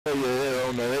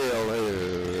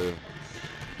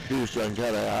Houston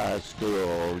County High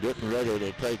School getting ready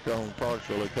to take on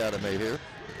Clarksville Academy here.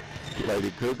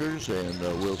 Lady Cougars, and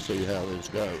we'll see how this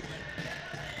goes.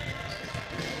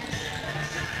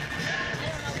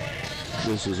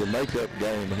 This is a makeup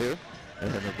game here,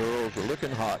 and the girls are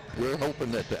looking hot. We're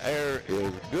hoping that the air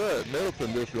is good.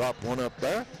 Milton just dropped one up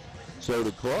there. So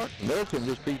did Clark. Milton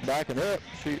just keep backing up.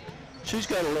 She's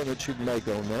got a limit she can make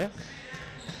on that.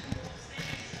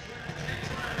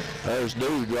 There's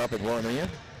Dewey dropping one in.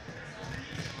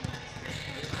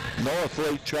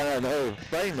 Northfleet trying her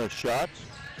famous shots.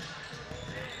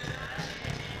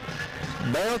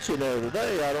 Bouncing there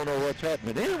today, I don't know what's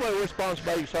happening. Anyway, we're sponsored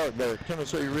by East Hart Bank,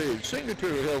 Tennessee Ridge, Signature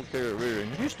Healthcare Rear,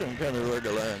 and Houston County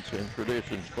Reliance and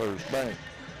Traditions First Bank.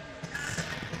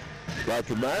 I'd like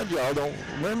to remind you, I don't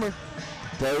remember,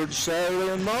 3rd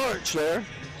Saturday in March there.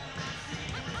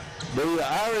 The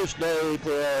Irish Day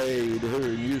Parade here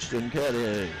in Houston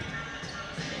County.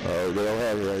 They'll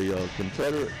have a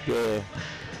Confederate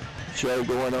show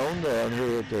going on down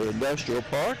here at the Industrial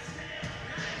Park.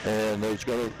 And there's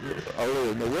going to,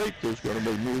 earlier in the week, there's going to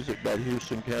be music by the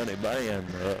Houston County Band,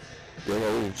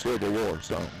 the old Civil War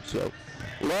song. So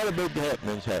a lot of big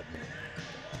happenings happening.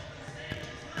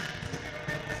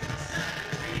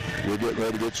 We're getting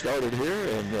ready to get started here,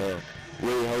 and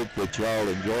we hope that y'all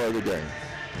enjoy the game.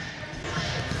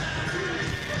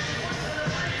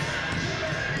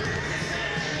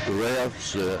 The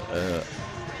refs,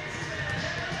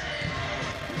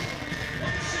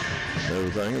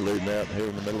 everything leading out here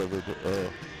in the middle of the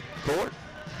court,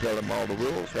 tell them all the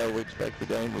rules, how we expect the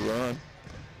game to run,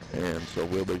 and so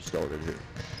we'll be started here.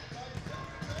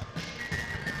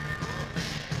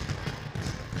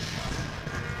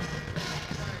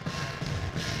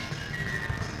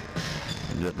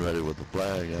 Getting ready with the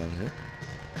flag out here.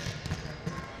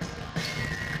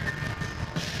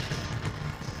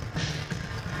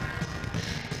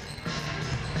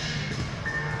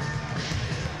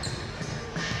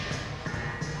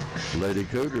 Lady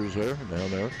Cougars there, down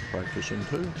there, practicing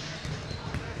too.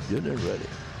 Getting it ready.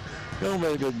 Gonna be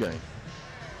a good game.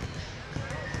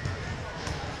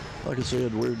 Like I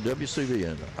said, we're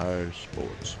WCVN, Irish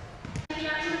Sports. If you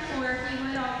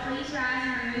would all please rise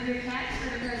and remove your caps for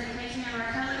the presentation of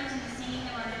our colors and the singing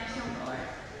of our national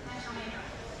anthem.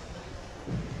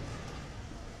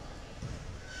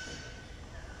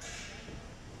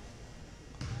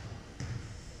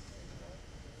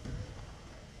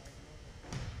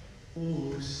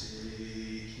 Oh,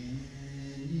 say,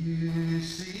 can you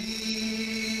see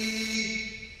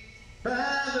by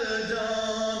the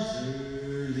dawn's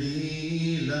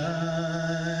early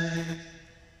light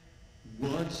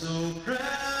what so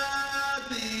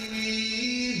proudly we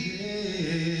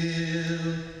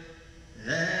hailed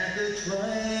at the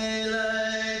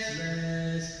twilight's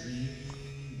last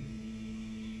gleaming,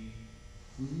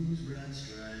 whose bright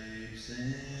stripes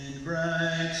and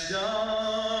bright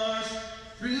stars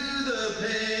through the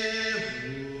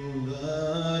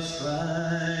perilous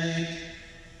fight,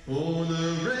 o'er the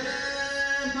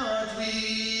ramparts we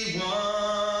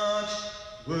watched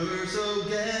were so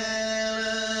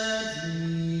gallantly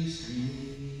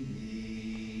streaming,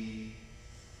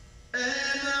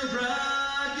 and the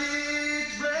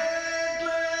rocket's red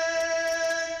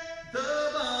glare, the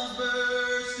bombs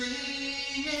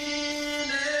bursting in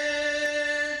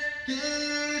air,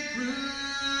 gave proof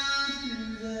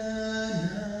through the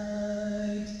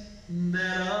night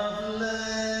that our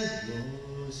flag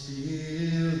was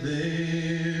still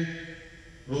there.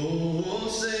 Oh,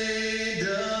 say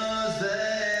does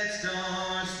that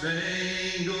star-spangled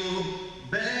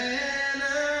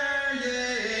banner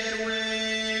yet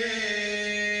wave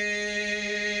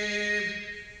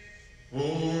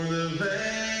o'er the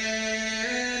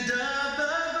land of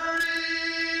the free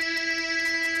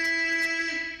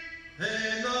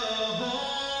and the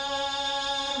home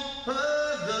of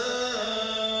the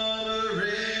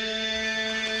brave?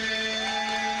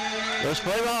 Let's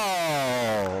play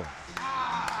ball.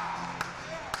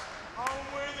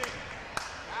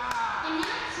 And now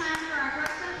it's time for our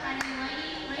Clarksville Academy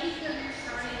Lady Cougars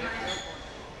starting lineup.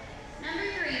 Number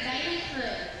 3, Bailey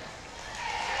Foot.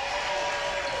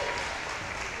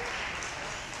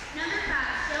 Number 5,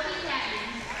 Shelby Chapman.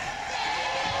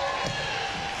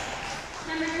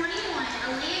 Number 21,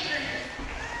 Aaliyah Griffith.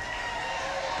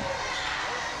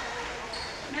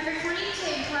 Number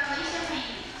 22, Carlisha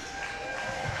Haynes.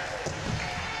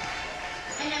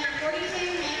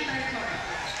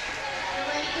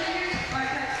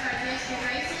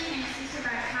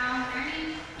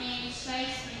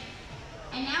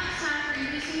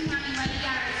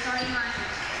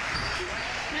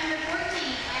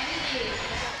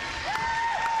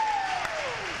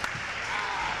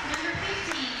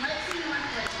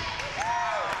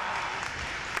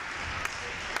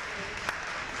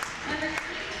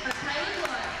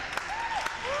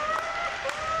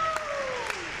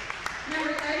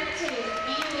 32,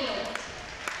 Anna Beal.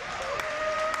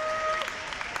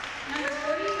 Number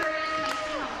 43,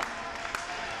 Casey Hall.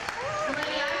 The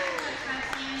Lady Irish were coached by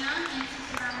Sam Young and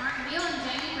assisted by Martin Beal and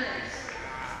Jamie Bruce.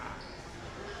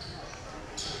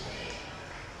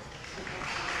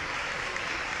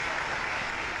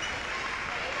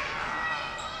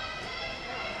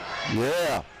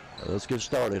 Yeah, let's get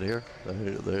started here.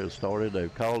 They're started.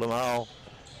 They've called them all.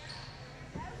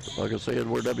 Like I said,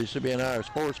 we're WCBN Irish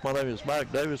Sports. My name is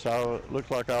Mike Davis. Looks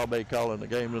like I'll be calling the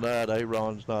game tonight.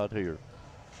 Aaron's not here.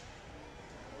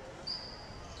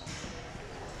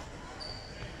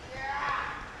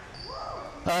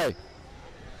 Hey.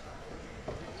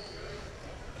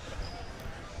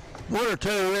 One or two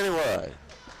anyway.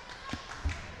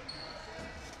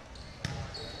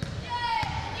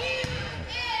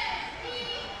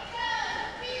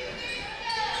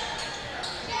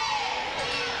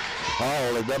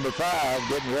 Hall at number 5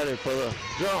 getting ready for the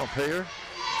jump here.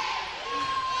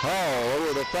 Hall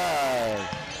over to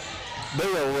 5.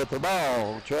 Bill with the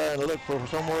ball trying to look for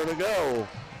somewhere to go.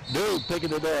 Dude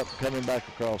picking it up, coming back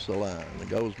across the line. It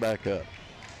goes back up.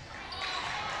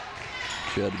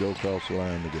 She had to go across the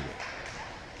line to get it.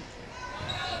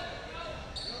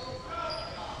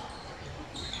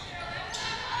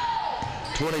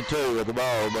 .22 with the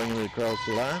ball, bringing it across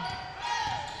the line.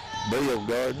 Bill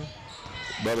Garden.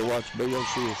 Better watch Bill.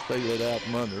 She will steal it out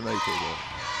from underneath her.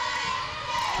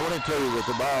 22 with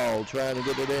the ball, trying to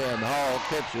get it in. Hall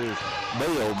catches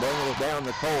Bill, bringing it down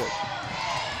the court.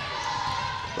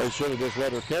 They should have just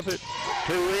let her keep it.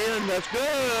 2 in, that's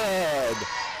good.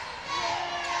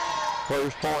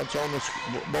 First points on the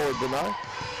board tonight.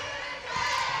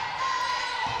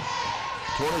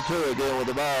 22 again with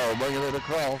the ball, bringing it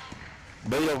across.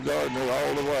 Bill Gardner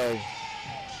all the way.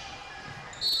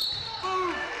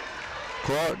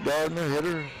 Clark Gardner hit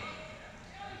her.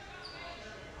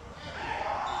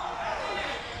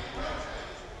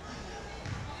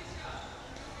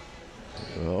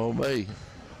 Oh, me.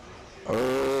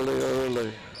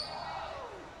 Early.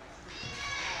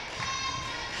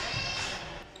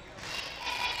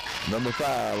 Number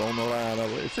 5 on the line.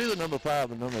 It's either number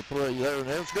 5 or number 3 there, and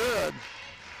it's good.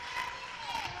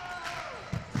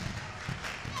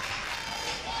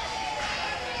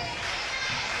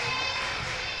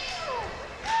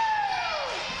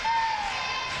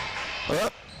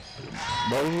 Up.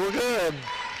 Those were good.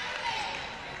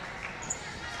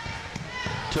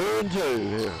 2 and 2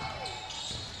 here.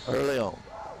 Early on.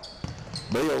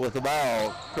 Bill with the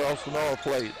ball across the north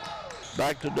plate.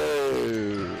 Back to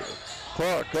do.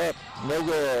 Clark up, no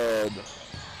good.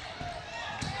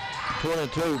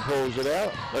 22 pulls it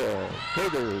out.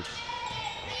 Cougars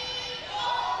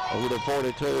over to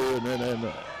 42, and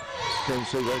then can't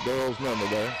see that girl's number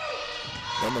there.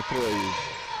 Number 3.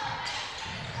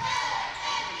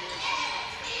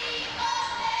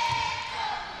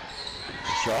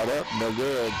 Shot up, no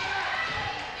good.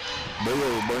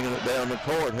 Bill bringing it down the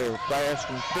court here, fast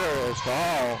and furious to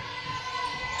Hall.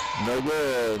 No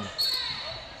good.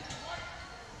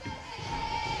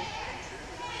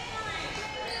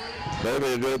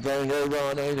 Maybe a good thing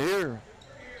Aaron ain't here.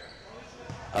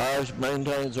 Irish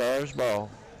maintains Irish ball.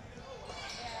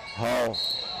 Hall,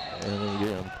 and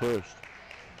again, pushed.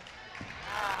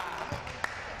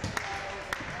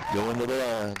 Going to the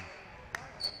line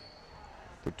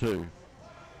for 2.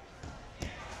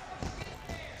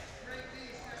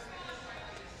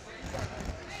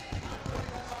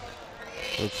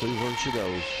 Let's see where she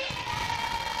goes.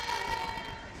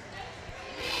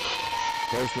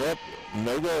 First up,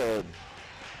 no good.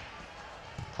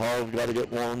 Hall's got to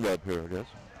get warmed up here, I guess.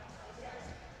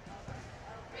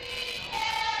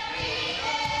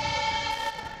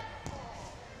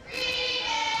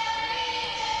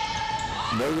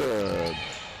 No good.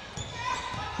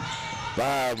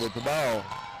 5 with the ball.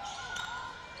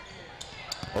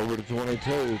 Over to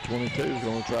 22. 22 is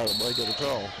going to try to break it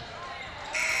across.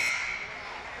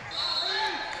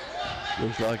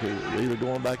 Looks like it's either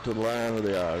going back to the line or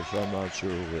the Irish. I'm not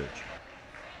sure which.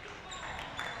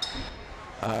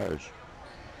 Irish.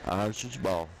 Irish's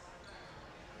ball.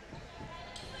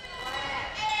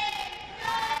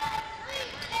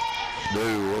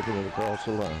 Dude working it across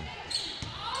the line.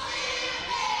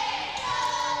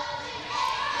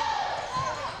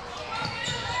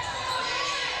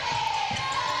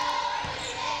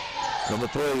 Number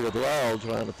 3 with the ball,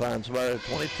 trying to find somebody at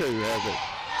 22 has it.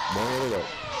 Bring it up.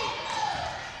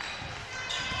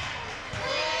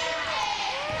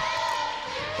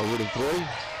 Over to 3.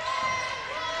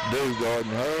 Dude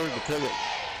guarding her to kill it.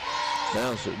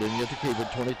 Bounced it, didn't get to keep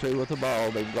it. 22 with the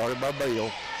ball, being guarded by Bill.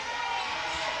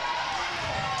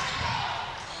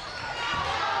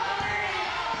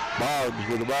 Boggs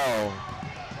with the ball.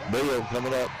 Bill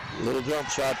coming up. Little jump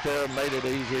shot there. Made it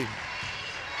easy.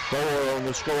 4 on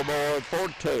the scoreboard.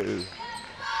 4-2.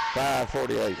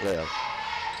 5:48 left.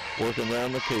 Working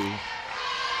around the key.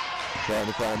 Trying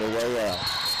to find a way out.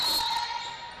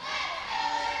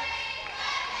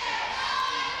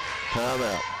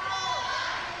 Timeout.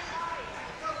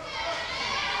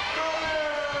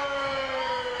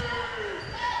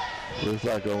 Looks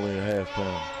like only a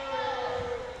halftime.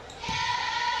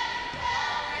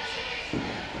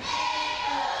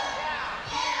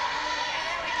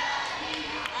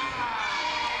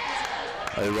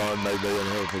 Hey, Ron may be in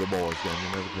here for the boys game. You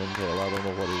never can tell. I don't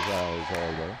know what his hours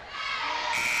are, though.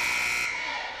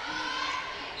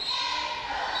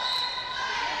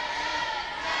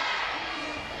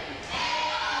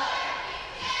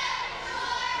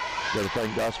 Got to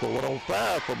thank Gospel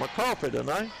 105 for my coffee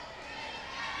tonight.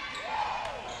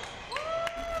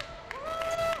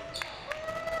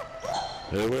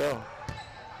 Here we are.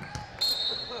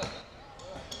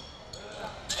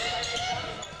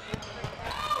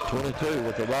 .22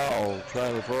 with the ball,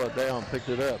 trying to throw it down, picked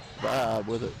it up, 5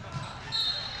 with it.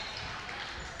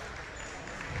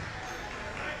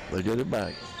 They get it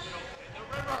back.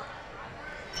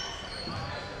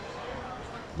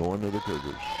 Going to the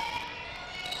Cougars.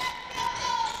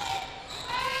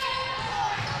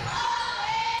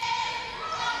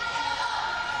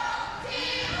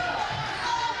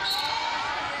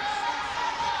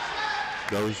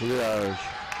 Goes to the Irish.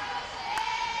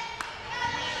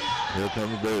 Here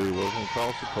comes Dew, working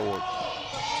across the court.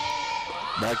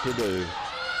 Back to Dew.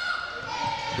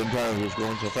 Sometimes it's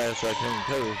going so fast I can't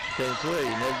coach. Can't three,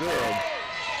 no good.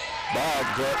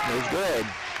 Bob's up and it's good.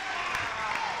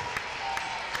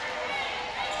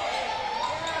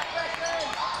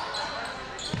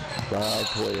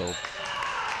 .5-12.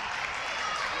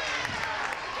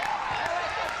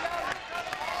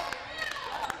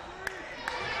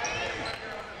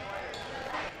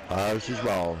 Irish's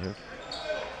ball here.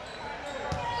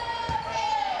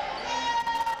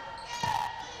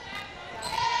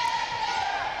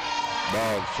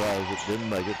 Boggs tries it, didn't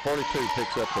make it. 42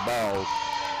 picks up the ball,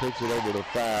 picks it over to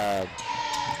 5.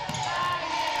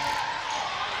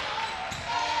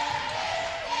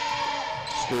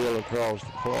 Still across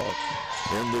the clock.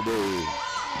 Into Dew.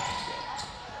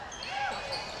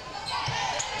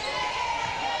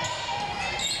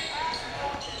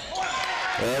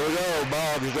 There we go.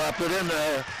 Boggs dropped it in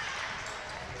there.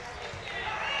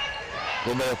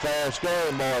 Gonna be a fast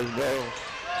game, boys and girls.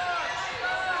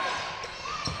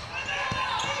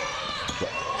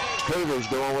 Cougars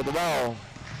going with the ball.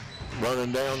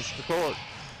 Running down the court.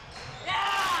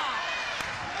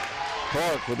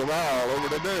 Clark with the ball over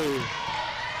to Dew.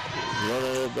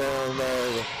 Running it down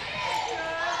there.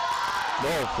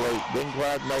 Northfleet didn't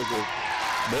quite make it.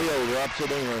 Bill drops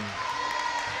it in.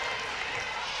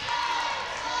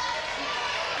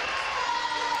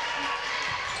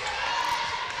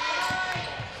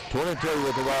 .22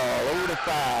 with the ball, over to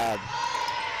 5.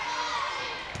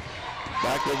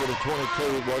 Back over to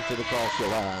 22, works it across the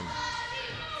line.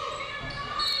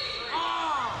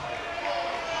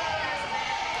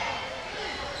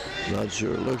 Not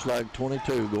sure, it looks like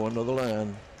 22 going to the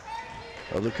line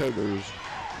of the Cougars.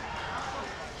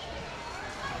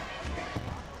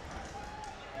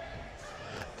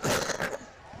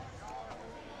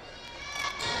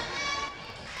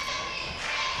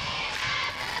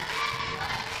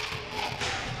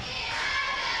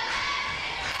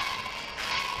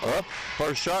 Up,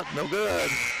 first shot, no good.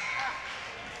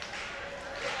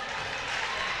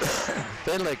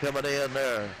 Finley coming in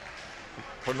there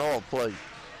for Northfleet.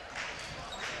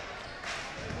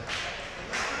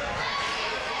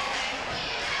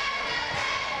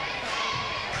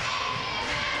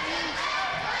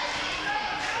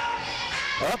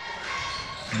 Up,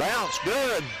 bounce,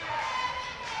 good.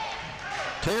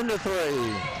 10-3,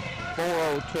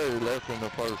 4:02 left in the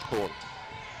first quarter.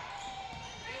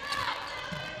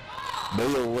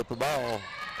 Bill with the ball.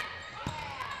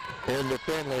 Into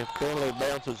Finley. Finley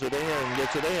bounces it in,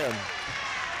 gets it in.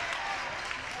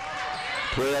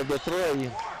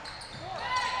 12-3.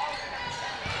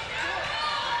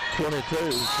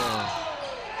 22. So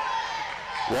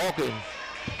walking.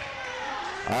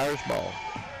 Irish ball.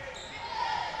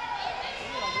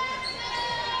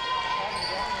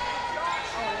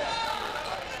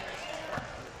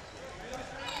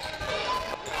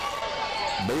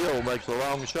 Bill makes the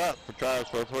wrong shot, tries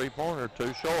for a three-pointer,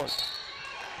 too short.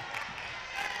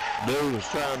 Dew was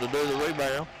trying to do the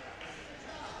rebound.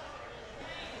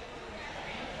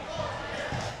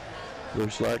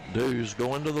 Looks like Dew's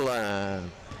going to the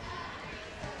line.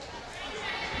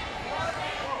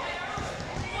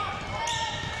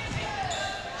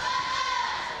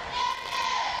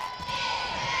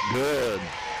 Good.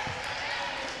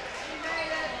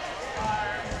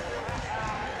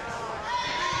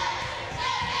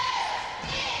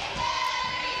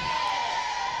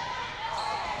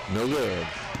 No good.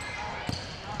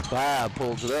 5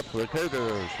 pulls it up for the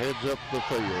Cougars. Heads up the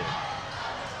field.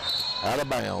 Out of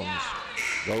bounds.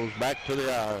 Goes back to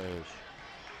the Irish.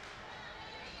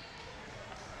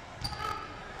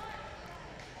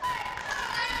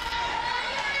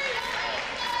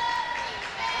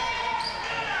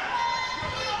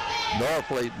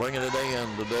 Norfleet bringing it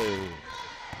in today.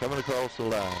 Coming across the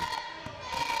line.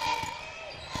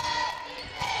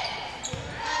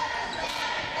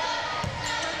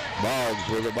 Boggs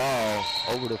with the ball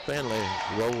over to Finley.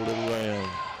 Rolled it around.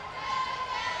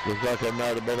 Looks like there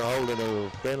might have been a holding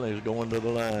of Finley's going to the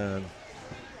line.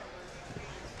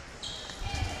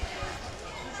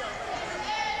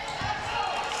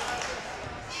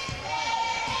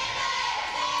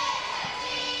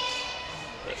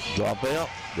 Drop out,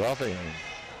 drop in.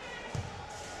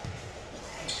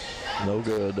 No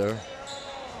good there.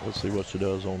 Let's see what she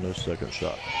does on this second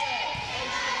shot.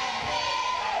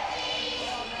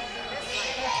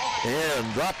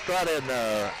 And dropped right in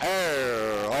there.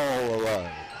 Air all the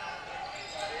way.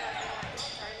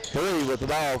 3 with the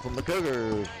ball from the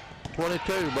Cougars.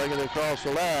 22 bringing it across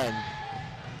the line.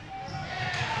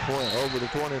 Over to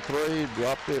 23,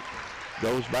 dropped it.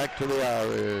 Goes back to the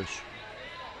Irish.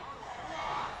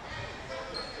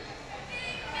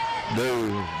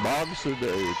 Boggs to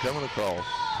do, coming across.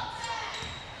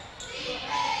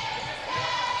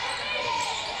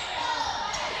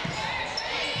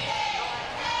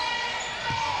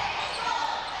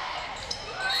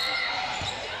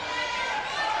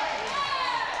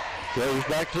 Goes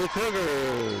back to the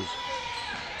Cougars.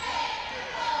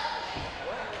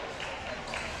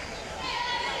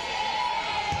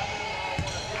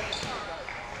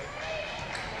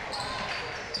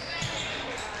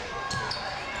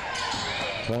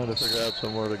 Trying to figure out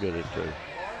somewhere to get it to.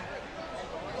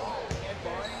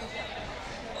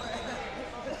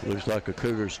 Looks like the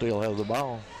Cougars still have the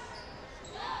ball.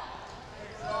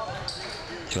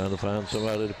 Trying to find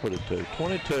somebody to put it to.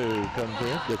 22 comes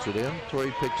in, gets it in.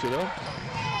 3 picks it up.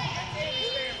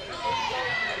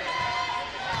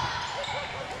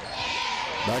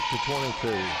 Back to 22.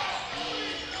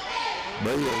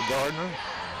 Bill Gardner.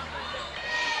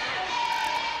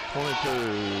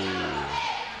 22.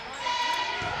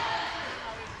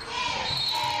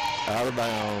 Out of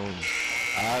bounds.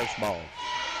 Irish ball.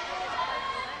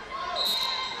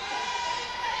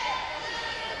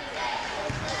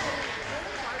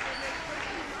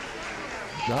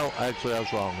 No, actually I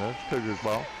was wrong. That's Cougars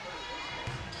ball.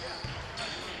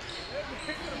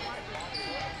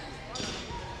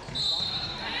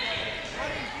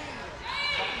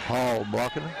 Hall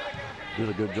blocking it. Did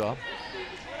a good job.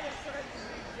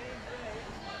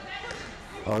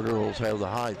 Our girls have the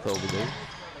height over there.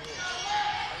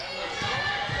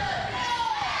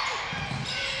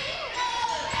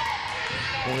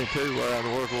 .22 right to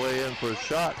work away in for a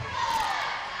shot.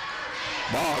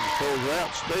 Boggs pulls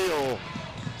out, steal.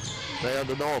 Down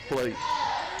to Norfleet.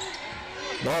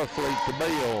 Norfleet to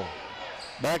Beal.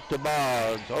 Back to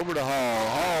Boggs. Over to Hall.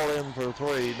 Hall in for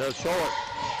 3. No short.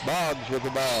 Boggs with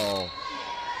the ball.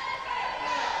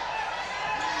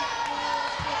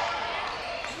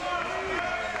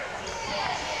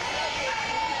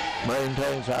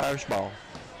 Maintains Irish ball.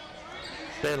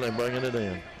 Stanley bringing it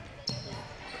in.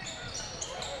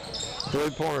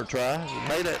 3-pointer try.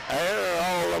 Made it air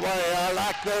all the way. I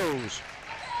like those.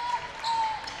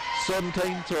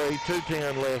 17-3,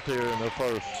 2:10 left here in the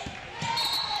first.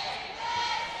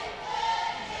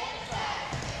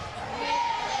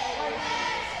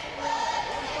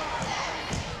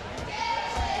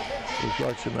 Looks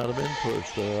like she might have been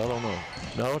pushed there. I don't know.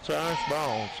 No, it's Irish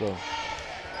ball, so.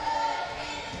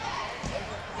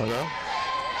 I know.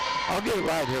 I'll get it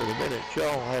right here in a minute.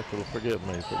 Y'all have to forgive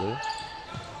me for this.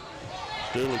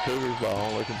 Still the Cougars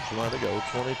ball, looking for somewhere to go.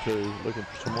 22, looking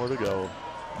for somewhere to go.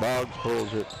 Boggs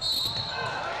pulls it.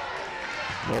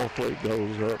 Norfleet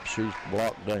goes up. She's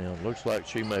blocked down. Looks like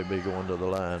she may be going to the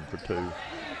line for 2.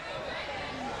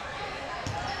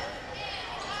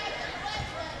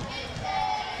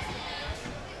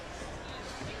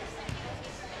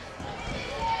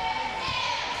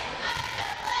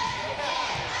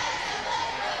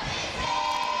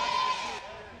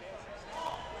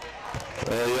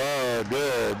 They are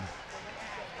good.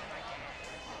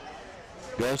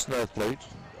 Gus Norfleet,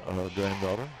 our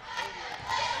granddaughter.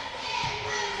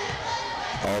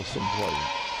 Awesome play.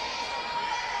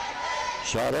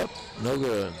 Shot up, no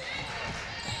good.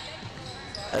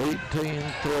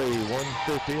 18-3,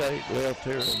 158 left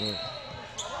here in the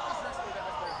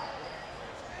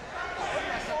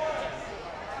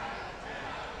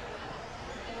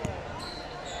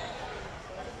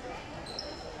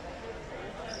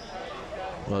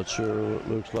Not sure. It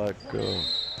looks like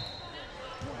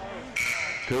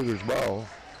Cougars ball.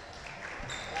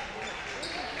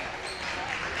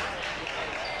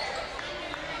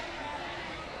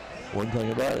 One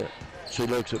thing about it, she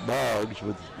looks at Boggs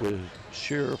with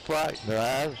sheer fright in her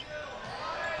eyes.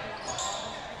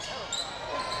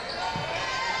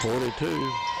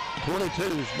 42. 22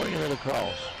 is bringing it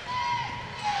across.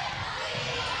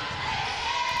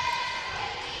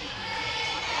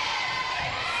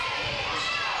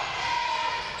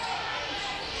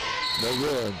 No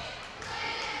good.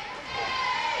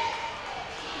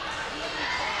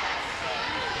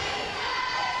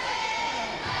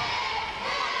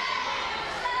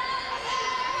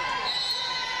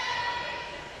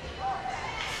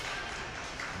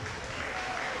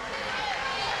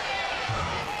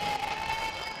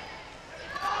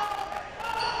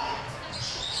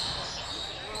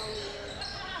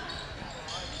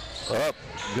 Up,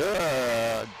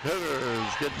 good.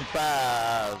 Cougars getting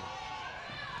 5.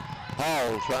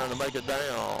 Hall trying to make it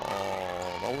down.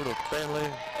 Over to Finley.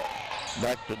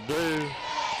 Back to Dew.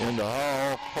 Into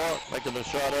Hall. Clark making the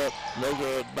shot up. No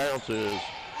good. Bounces.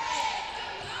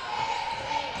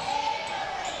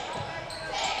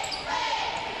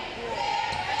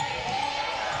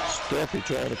 Steffi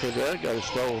trying to figure out. Got a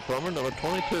stole from her. Number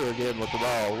 22 again with the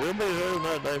ball. We'll be hearing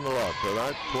that name a lot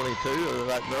tonight. 22, or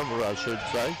that number I should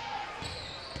say.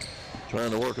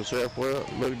 Trying to work herself well.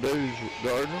 Look at Dew's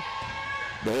Gardner.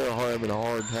 They're having a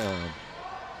hard time.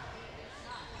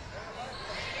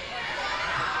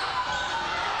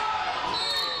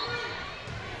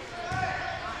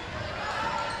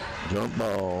 Jump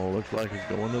ball. Looks like it's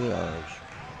going to the Irish.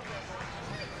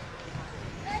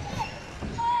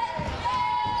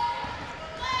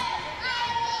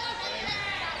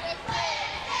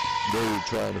 Dew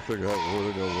trying to figure out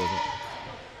where to go with it.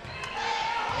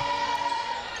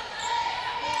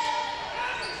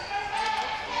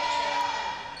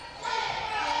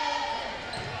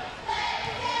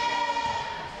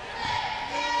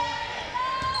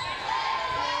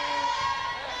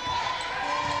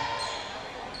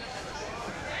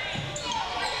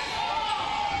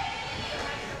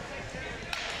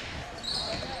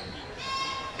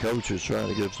 Coach is trying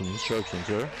to give some instructions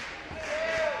there.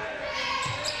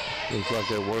 Looks like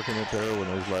they're working it there when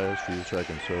those last few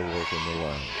seconds they're working the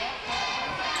line.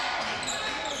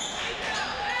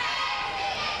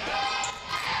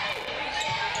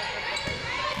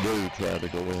 Dew tried to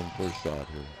go in for a shot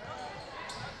here.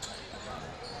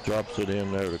 Drops it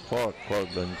in there to Clark. Clark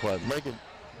doesn't quite make it.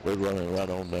 We're running right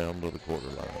on down to the quarter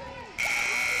line.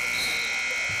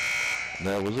 And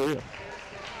that was it.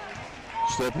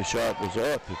 Steffi's shot was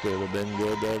up. If it had been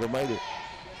good, they'd have made it.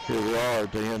 Here we are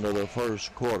at the end of the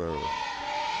first quarter.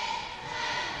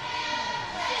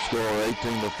 Score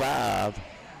 18-5.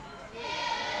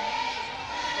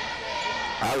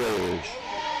 Irish.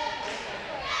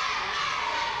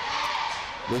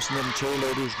 Listen to them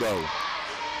cheerleaders go.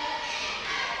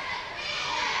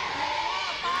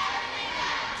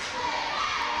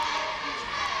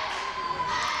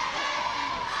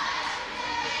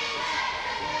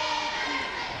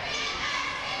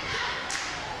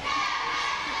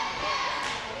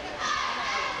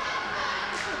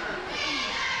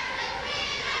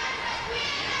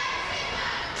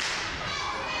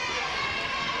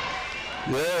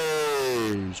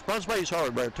 Yay! Sponsor Base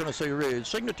Hardware, Tennessee Ridge,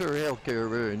 Signature Healthcare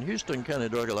here in Houston County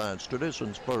Drug Alliance,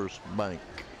 Traditions First Bank.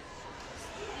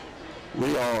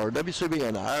 We are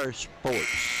WCBN Irish Sports.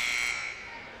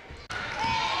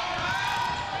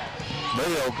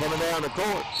 Mayo coming down the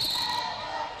court.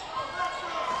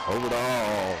 Over the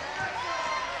Hall.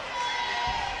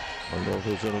 I don't know if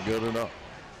it's any good or not.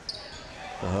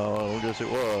 I don't guess it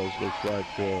was. Looks like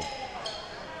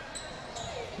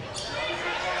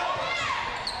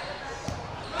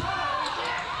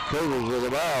Cougars with the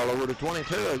ball over to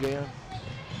 22 again.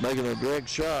 Making a direct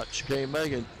shot. She can't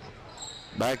make it.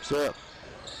 Backs up.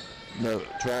 No,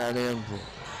 trying in.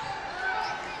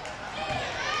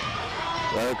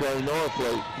 There comes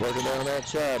Northfleet working down that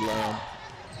sideline.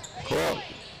 Clark.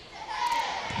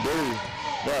 Dew.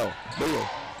 Well, Bill.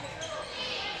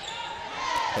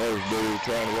 There's Dew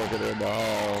trying to work it in the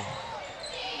Hall.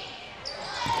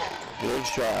 Good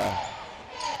try.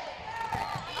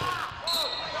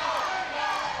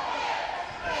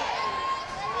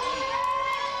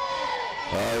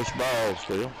 Irish ball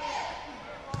still.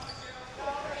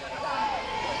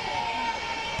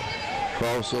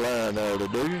 Cross the line there to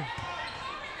Dew.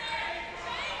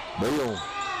 Bill.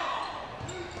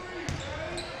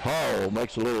 Hall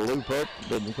makes a little loop up,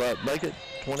 doesn't quite make it.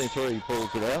 23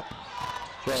 pulls it out.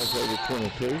 Trying to go to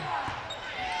 22.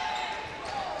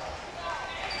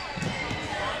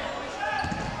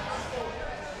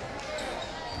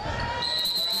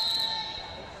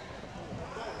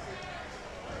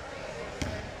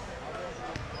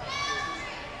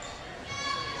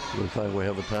 Looks like we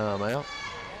have a timeout.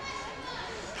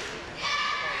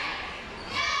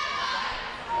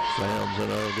 Sam's in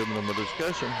there giving them a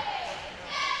discussion.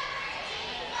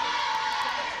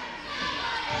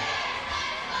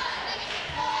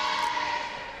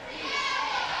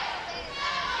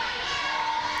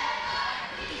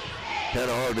 Kind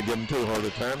of hard to give them too hard a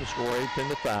time to score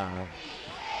 18-5.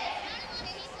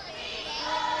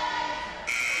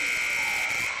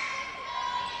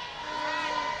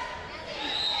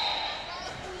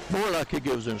 More like he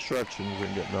gives instructions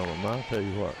than getting on them. I'll tell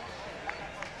you what.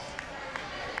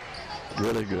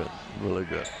 Really good, really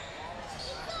good.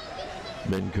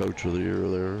 Been coach of the year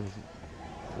there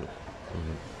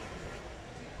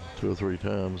 2 or 3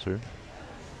 times here.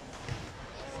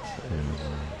 And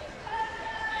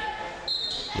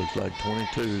looks like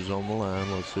 22's on the line.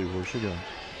 Let's see where she goes.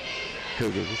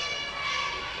 Cougars.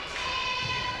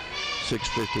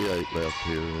 6:58 left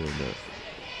here in the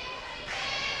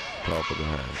top of the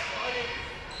half.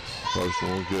 First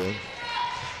one was good.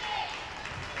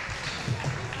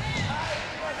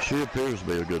 She appears to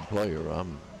be a good player.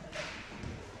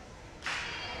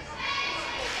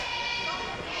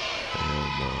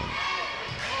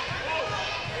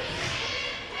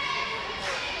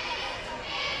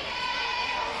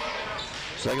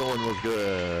 Second one was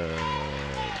good.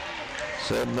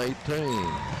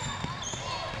 7-18.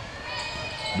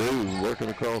 Dude working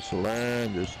across the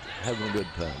line, just having a good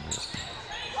time here.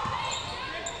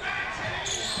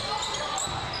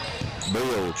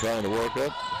 Bill trying to work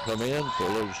up, come in for a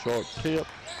little short tip.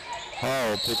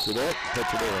 Hall picks it up,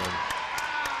 puts it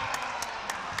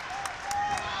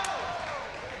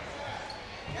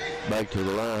in. Back to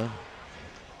the line.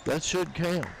 That should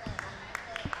count.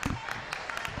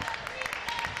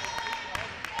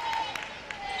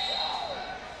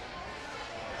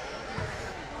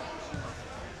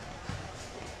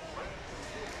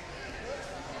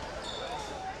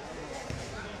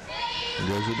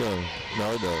 Does it does?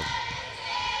 No, it does.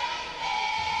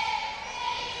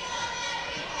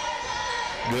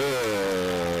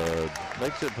 Good.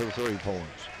 Makes it for 3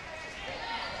 points.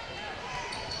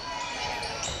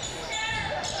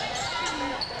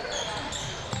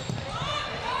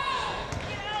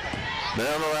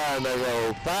 Down the line they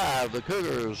go 5. The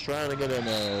Cougars trying to get in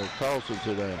there. Tosses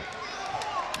it out.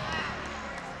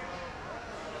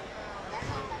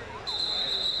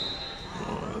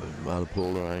 Might have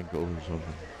pulled her ankle or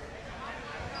something.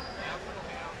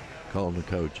 Calling the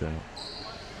coach out.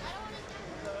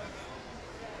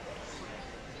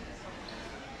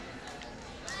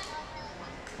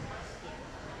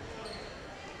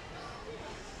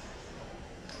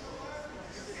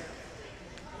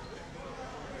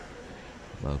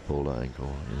 Might have pulled her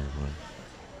ankle anyway.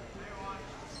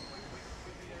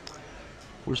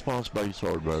 We're sponsored by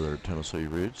Yard Brother at Tennessee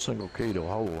Ridge. Single key to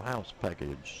whole house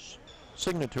package.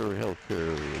 Signatory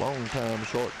Healthcare, long time,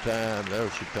 short time. There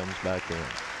she comes back in.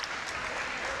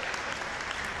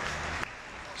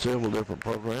 Several different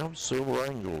programs, several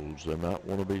angles. They might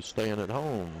want to be staying at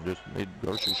home, just need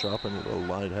grocery shopping, a little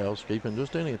light housekeeping,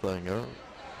 just anything,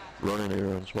 running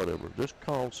errands, whatever. Just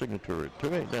call Signatory at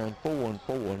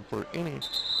 289-4141 for any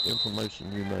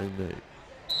information you may need.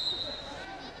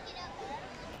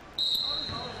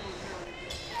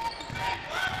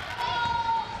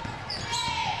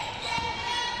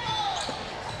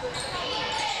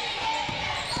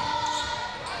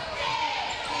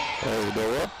 There we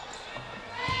go up.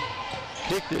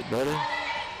 Kicked it, buddy.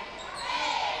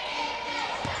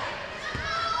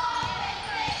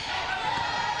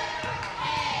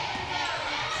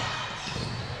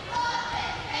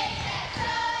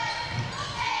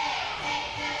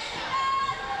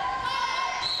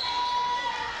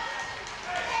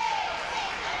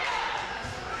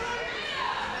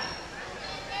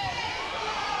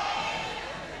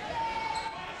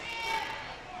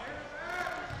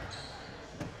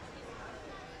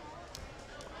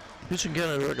 Houston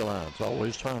County Drug Alliance,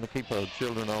 always trying to keep our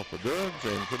children off of drugs,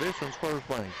 and Traditions First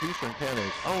Bank, Houston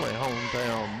County's only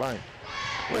hometown bank.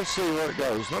 Let's see where it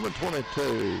goes. Number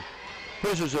 22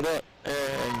 pushes it up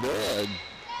and good.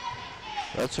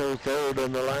 That's her third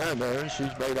in the line there.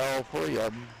 She's made all 3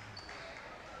 of them.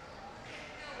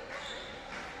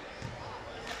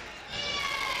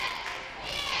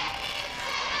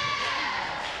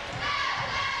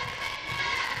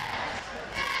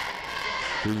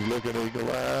 She's looking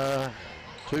eagle eye.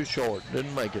 Too short.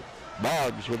 Didn't make it.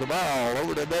 Boggs with the ball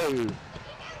over to Dew.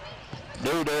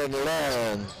 Dew down the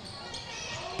line.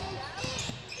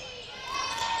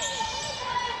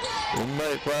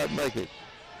 Didn't quite make it.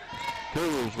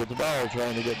 Cougars with the ball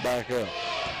trying to get back up.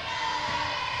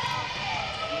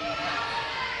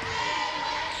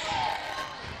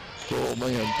 full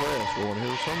man press going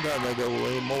here. Sometimes they go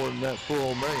way more than that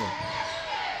full man.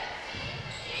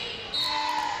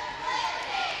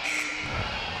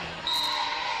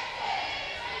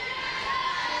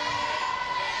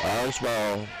 Ice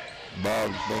ball.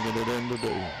 Boggs bringing it in to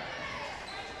do.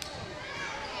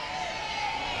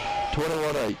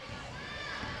 21-8.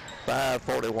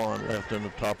 5:41 left in the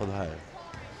top of the half.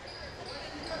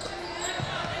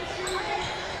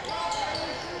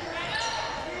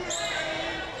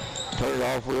 Turned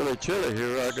off really chilly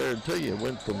here, I guarantee you.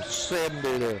 Went from 70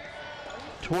 to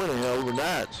 20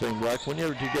 overnight, seemed like.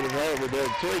 Whenever you get ahead with that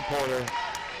three-pointer,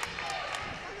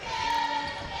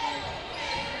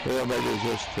 well, maybe it's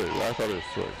just two. I thought it was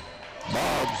three.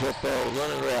 Boggs up there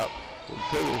running route. The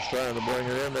Cougars trying to bring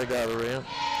her in. They got her in.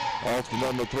 Off the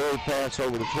number 3, pass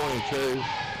over to 22.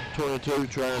 22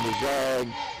 trying to zag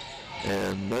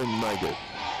and didn't make it.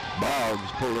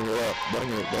 Boggs pulling it up,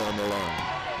 bringing it down the line.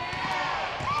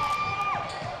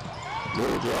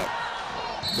 Little drop.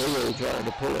 Billy trying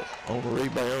to pull it on the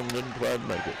rebound, didn't quite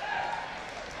make it.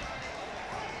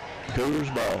 Cougars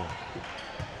ball.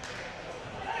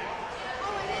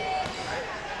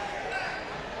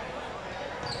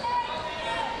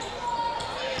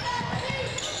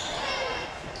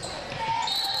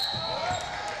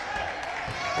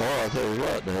 Well, I'll tell you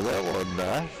what, now that wasn't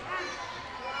nice.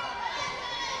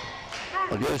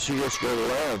 I guess you just go to the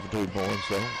line for 2 points,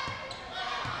 though.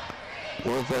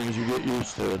 One of the things you get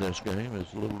used to in this game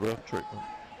is a little rough treatment.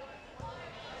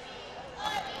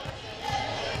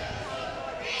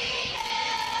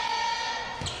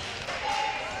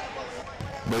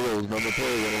 Bill's number 2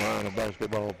 in the line of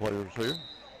basketball players here.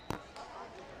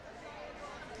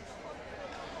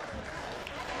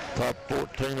 Top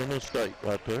 14 in the state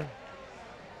right there.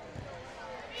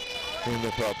 In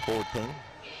the top 14.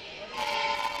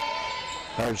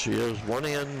 There she is, 1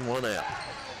 in, 1 out.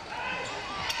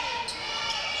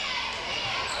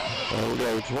 There we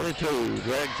go, 22,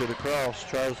 drags it across,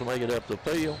 tries to make it up the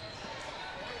field.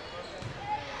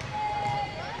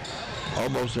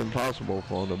 Almost impossible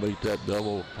for him to beat that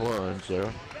double plunge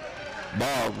there.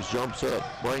 Boggs jumps up,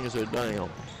 brings it down.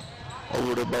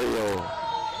 Over to Bale.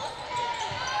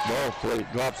 Ball fleet,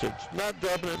 drops it, not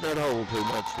dropping it in that hole too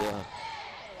much there.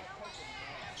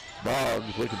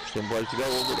 Boggs looking for some place to go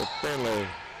over to Finley.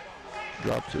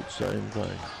 Drops it, same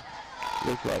thing.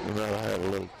 Looks like we might have had a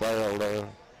little foul there.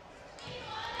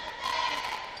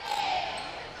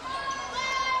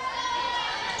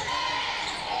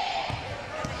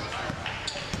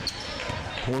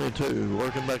 .22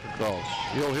 working back across.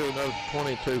 You'll hear another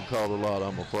 22 called a lot,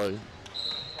 I'm afraid.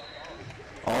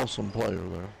 Awesome player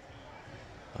there.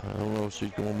 I don't know if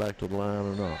she's going back to the line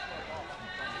or not.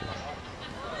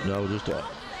 No, just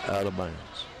out of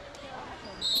bounds.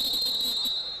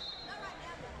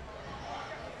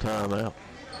 Timeout.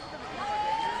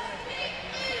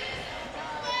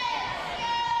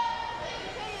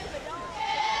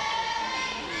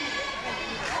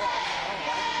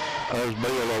 There's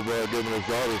Bill over there giving his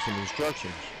daughter some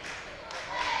instructions.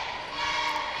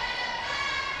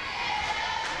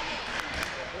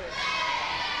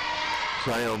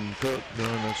 Sam Cook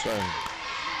doing the same.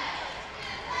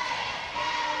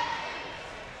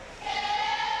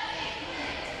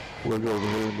 We'll go over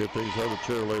here and get these other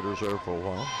cheerleaders there for a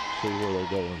while, see where they're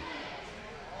going.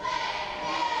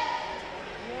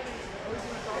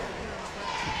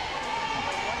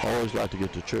 Always like to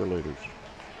get the cheerleaders.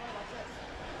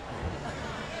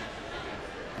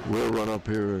 We'll run up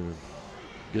here and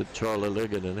get Charlie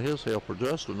Liggett and his helper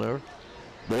Justin there.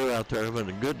 They're out there having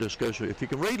a good discussion. If you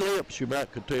can read lips, you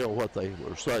might could tell what they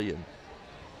were saying.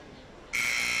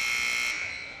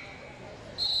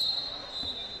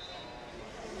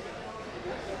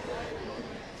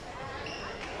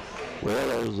 Well,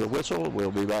 there's the whistle. We'll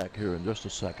be back here in just a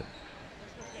second.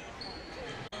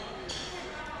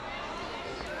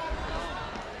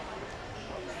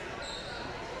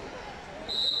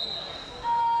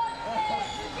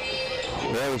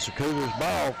 Well, it's the Cougars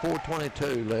ball.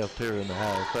 4:22 left here in the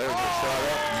half. There's a shot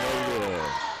up and no good.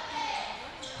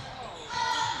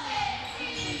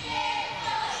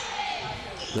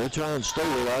 They're trying to steal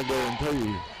it, I guarantee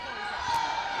you.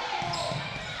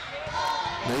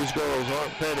 These girls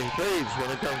aren't petty thieves when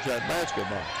it comes to that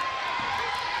basketball.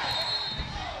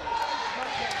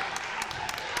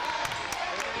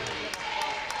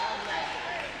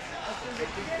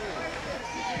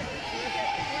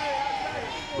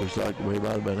 Looks like we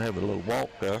might have been having a little walk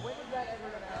there.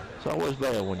 It's always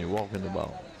bad when you're walking the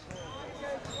ball.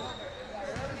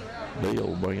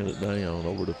 Beal bringing it down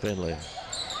over to Finley.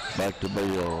 Back to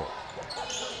Beal.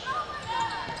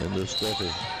 And this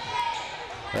Steffi.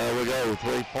 There we go,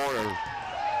 3-pointer.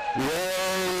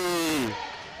 Yay!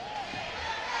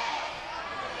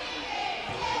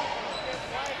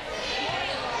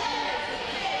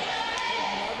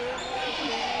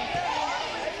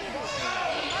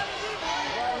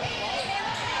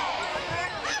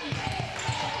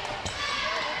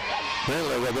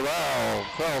 Finley with the ball.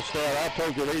 Crossed out. I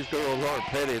told you these girls aren't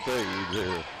petty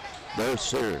thieves. They're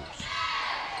serious.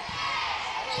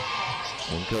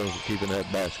 In terms of keeping that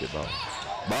basketball.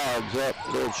 Boggs up,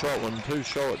 a little short one, too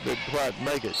short, didn't quite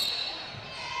make it.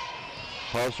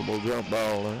 Possible jump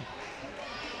ball there.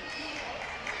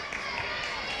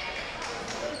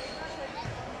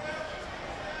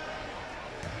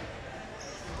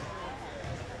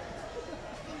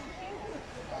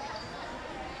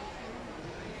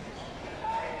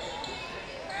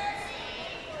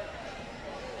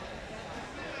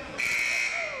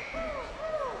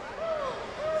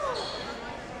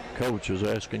 Coach is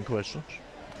asking questions.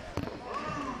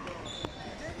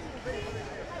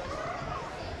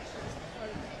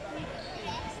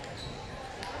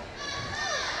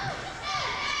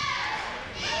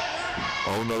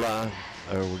 On the line.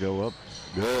 There we go up.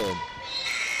 Good.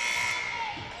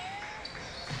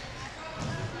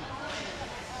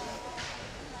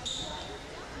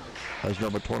 That's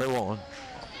number 21.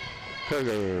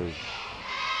 Cougars.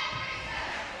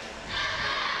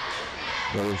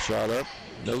 Another shot up.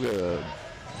 No good.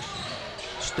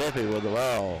 Steffi with the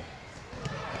foul.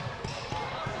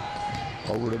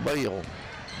 Over to Beal.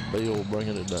 Beal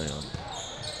bringing it down.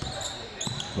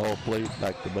 North Fleet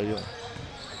back to Beal.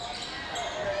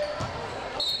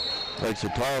 Makes a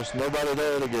toss. Nobody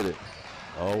there to get it.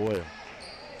 Oh well.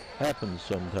 Happens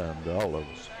sometime to all of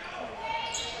us.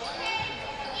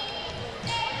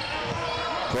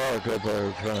 Clark up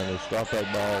there trying to stop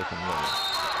that ball from running.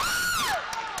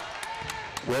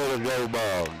 Way to go,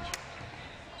 Boggs.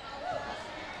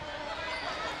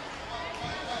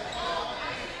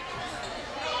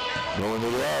 Going to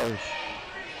the Irish.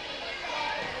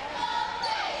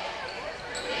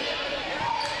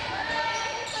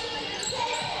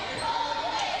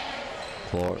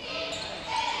 Clark.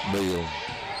 Beal.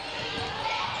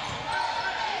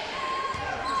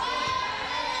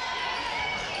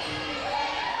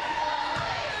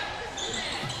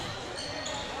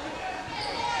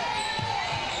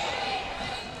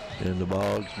 In the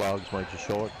Boggs. Boggs makes a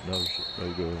short. No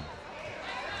good.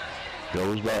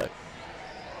 Goes back.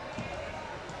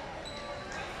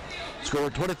 Score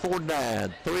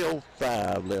 24-9.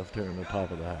 3:05 left here in the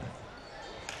top of the half.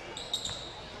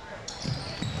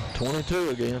 22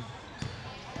 again.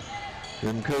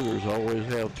 Them Cougars always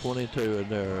have 22 in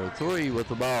there. 3 with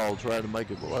the ball, trying to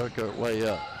make it work our way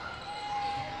up.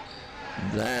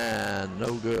 9,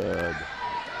 no good.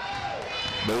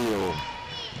 Beal.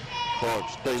 Clark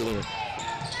stealing.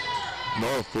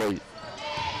 North Fleet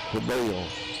to Beal.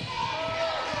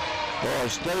 Boy,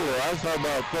 Steeler, I thought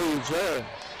about thieves there.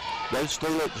 They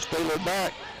steal it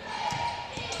back.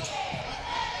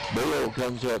 Beal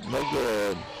comes up, no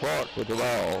good. Clark with the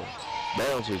ball,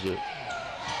 bounces it.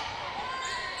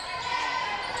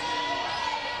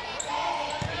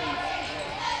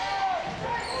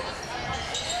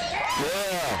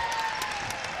 Yeah.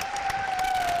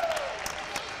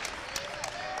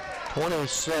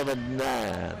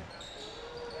 27-9.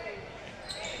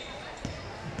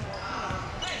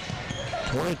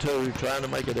 22 trying to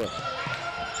make it up.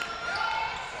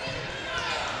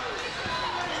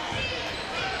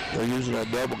 They're using that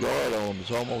double guard on them.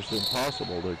 It's almost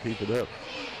impossible to keep it up.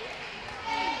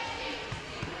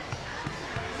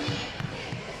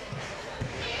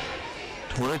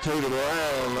 Twenty-two to the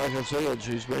line. Like I said,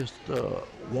 she's missed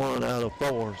 1 out of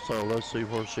 4. So let's see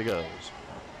where she goes.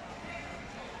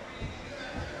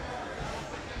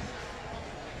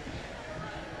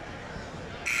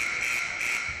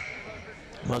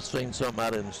 Must have seen something I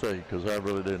didn't see, because I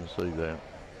really didn't see that.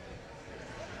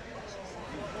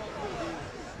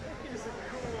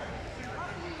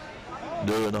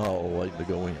 Doing all waiting to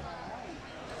go in.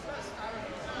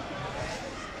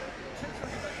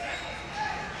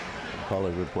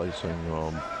 Probably replacing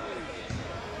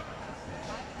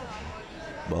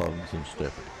Boggs and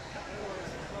Steffi.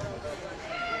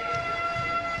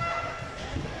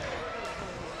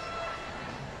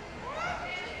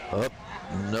 Up,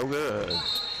 no good.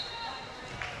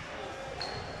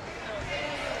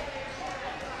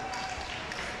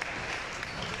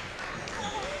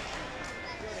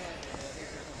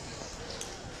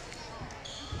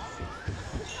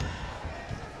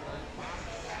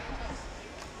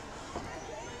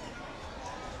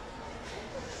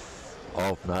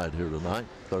 Off night here tonight,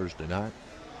 Thursday night.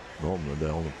 Normally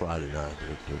they're on a Friday night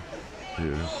here too.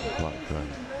 Here, Clark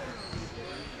County.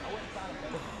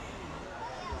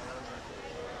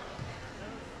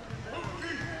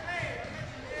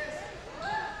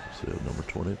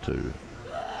 22.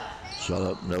 Shot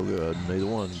up, no good. Neither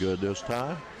one good this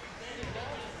time.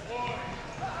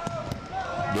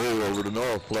 Dew over to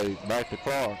North Plate. Back to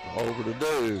Clark. Over to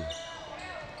Dew.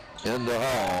 Into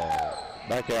Hall.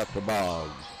 Back out to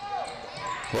Boggs.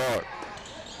 Clark.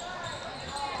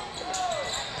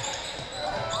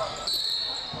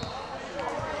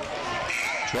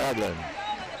 Traveling.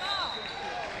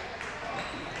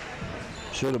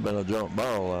 Should have been a jump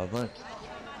ball, I think.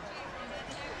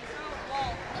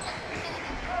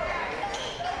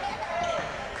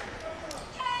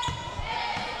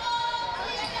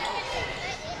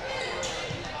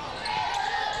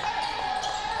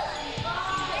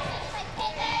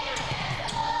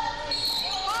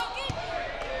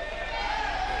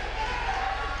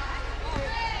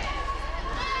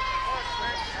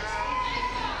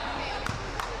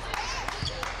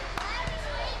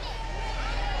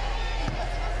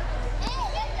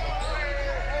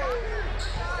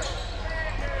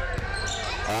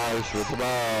 Ice with the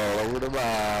ball over the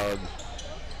Boggs.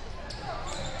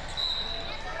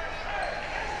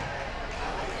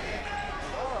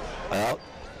 Out.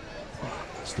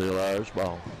 Still Irish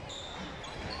ball.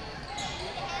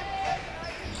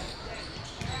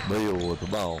 Beal with the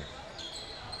ball.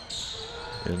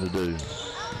 In the Dew.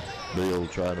 Beal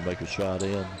trying to make a shot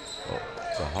in.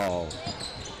 The Hall.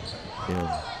 In.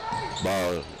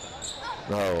 Ball.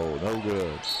 No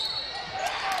good.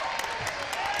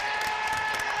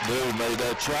 Dew made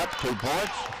that shot, 2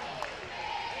 points.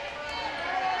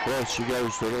 Plus she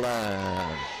goes to the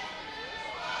line.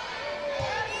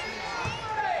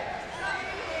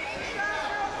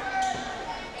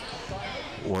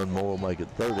 One more, make it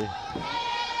 30.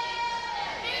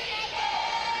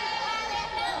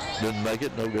 Didn't make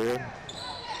it, no good.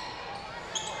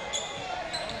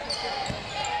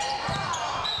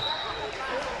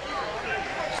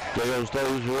 Still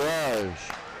stays with Irish.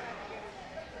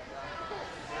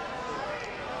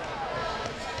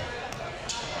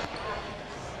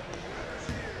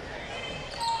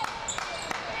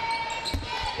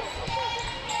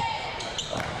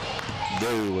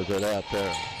 Dew with it out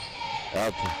there.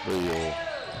 Out the field.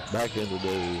 Back into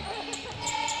Dew.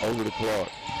 Over to Clark.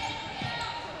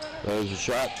 There's a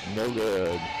shot. No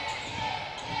good.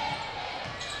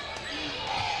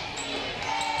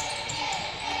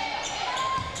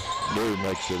 Dew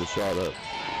makes it a shot up.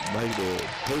 Made it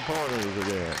 2-pointers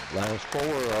again. Last 4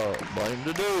 blame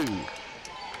to Dew.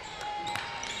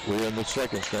 We're in the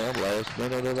second stamp. Last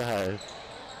minute of the half.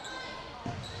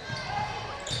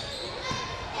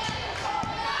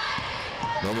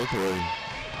 Number 3.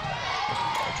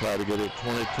 I'll try to get it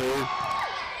 22.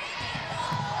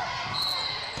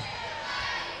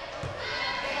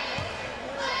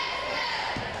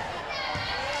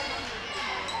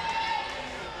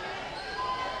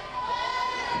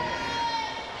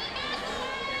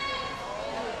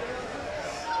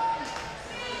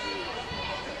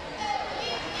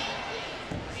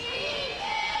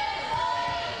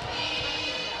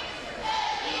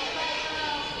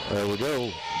 There we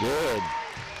go. Good.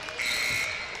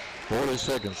 40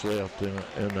 seconds left in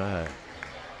the half.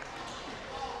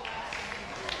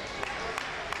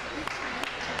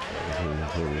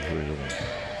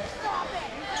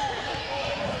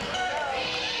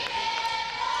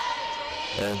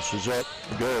 And she's up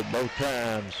good both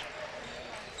times.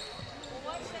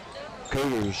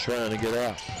 Cougars trying to get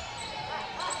out.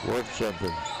 Work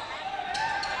something.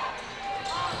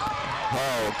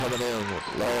 Hall coming in with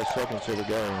the last seconds of the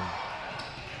game.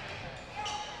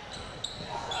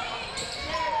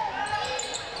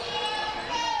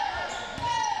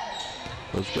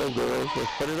 Let's go, girls.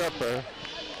 Let's put it up there.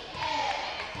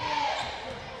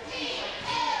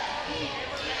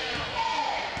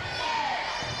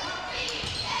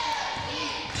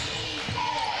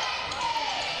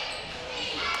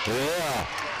 Yeah.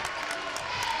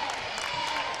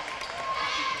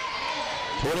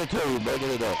 22, breaking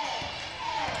it up.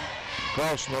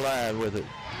 Crossing the line with it.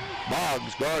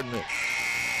 Boggs guarding it.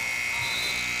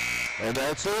 And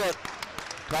that's it.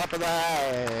 Top of the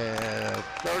half.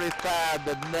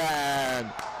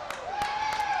 35-9.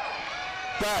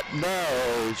 That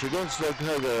nose against the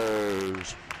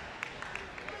Cougars.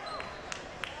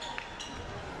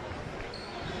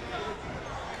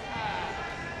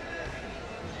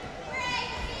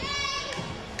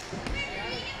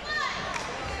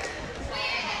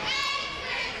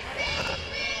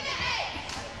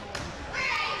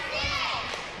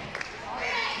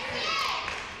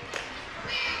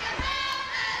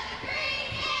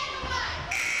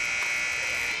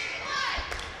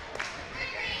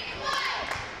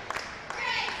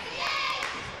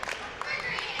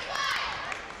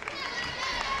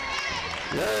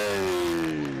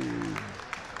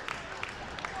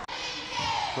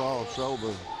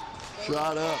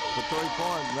 Shot up for 3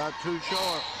 points, not too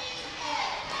short.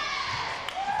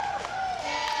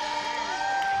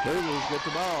 Cougars get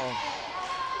the ball.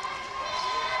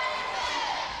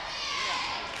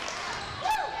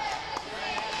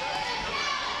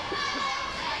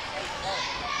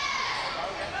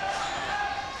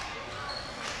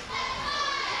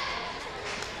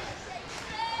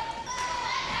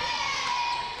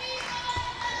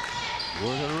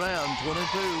 Working around,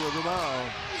 22 with the ball.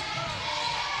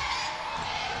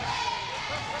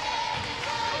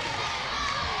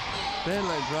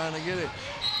 Finley trying to get it.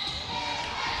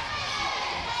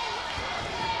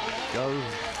 Goes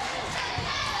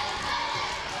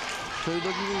to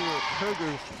the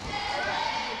Cougars.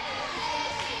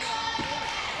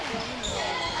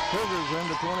 Cougars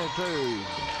into 22.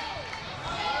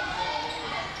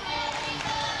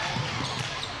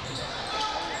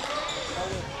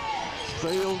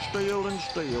 Steal, steal, and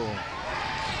steal.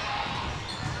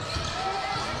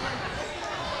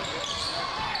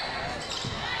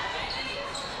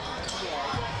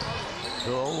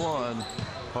 So 1,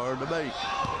 hard to beat.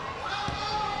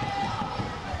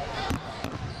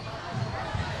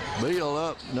 Beal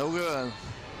up, no good.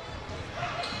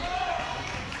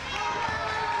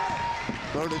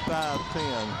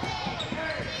 35-10.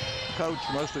 Coach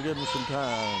must have given some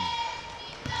time.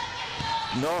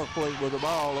 Northfleet with the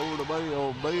ball over to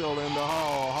Beal. Beal into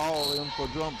Hall. Hall in for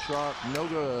jump shot. No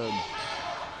good.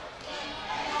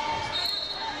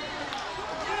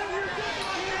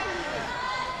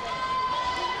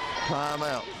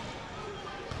 Timeout.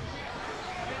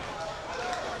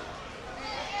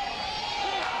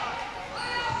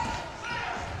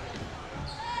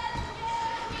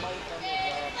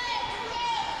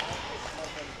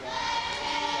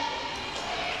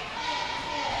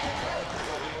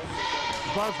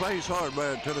 Clarksville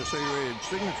Hardware, Tennessee Ridge,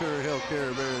 Signature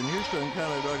Healthcare Beer, and Houston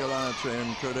County Drug Alliance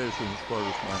and Traditions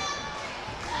First Bank.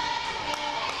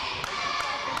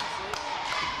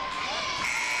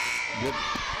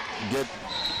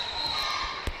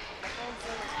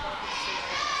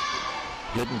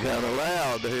 Getting kind of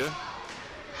loud here.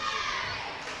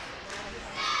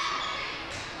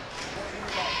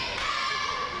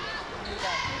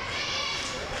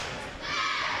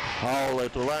 Hall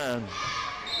at the line.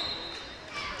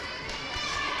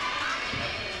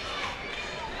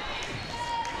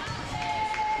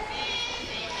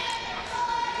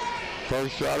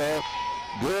 First shot up,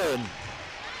 good.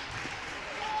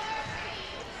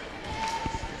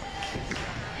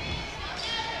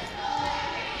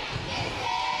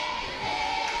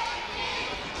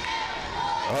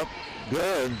 Up,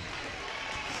 good.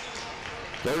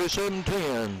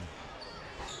 37-10.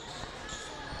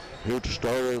 Here to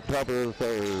start at the top of the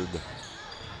third.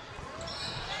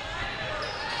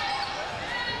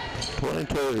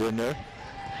 22 in there.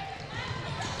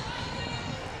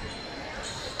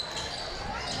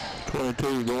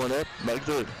 22 going up, makes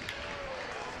it.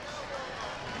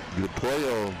 Good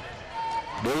 12.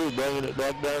 Blue bringing it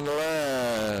back down the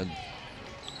line.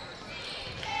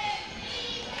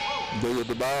 Blue with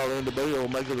the ball into Bill,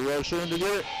 making the rush in to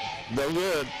get it. No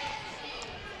good.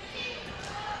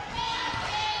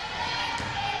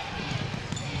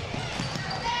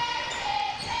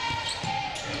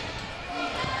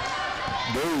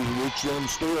 Blue reached in and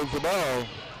steals the ball.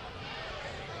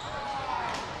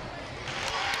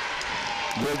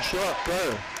 Good shot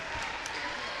there.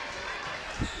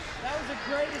 That was a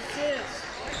great assist.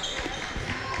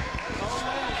 Oh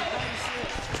man, a great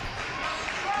assist.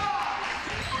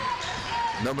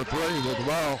 Number 3 with the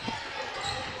ball.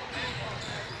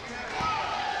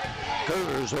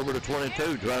 Cougars over to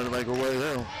 22, trying to make a way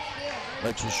there.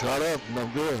 Makes a shot up, no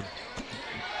good.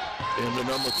 Into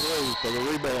number 3 for the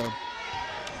rebound.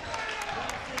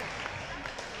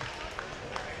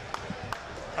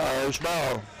 Irish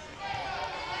ball.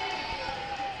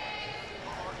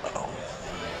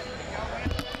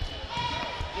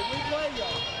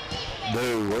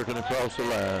 No, working across the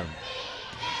line.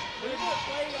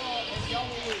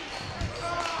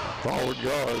 Forward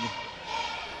guard.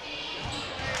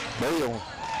 Bale.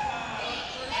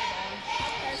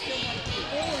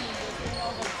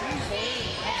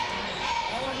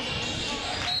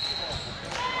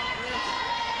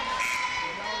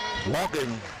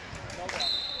 Walking.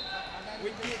 We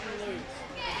didn't lose.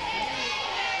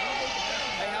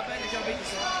 Hey, how bad did y'all beat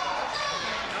this?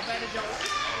 How bad did y'all?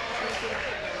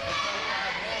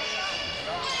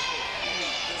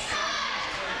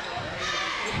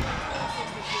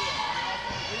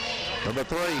 Number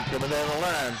 3 coming down the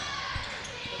line.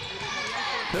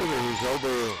 Cougars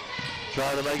over,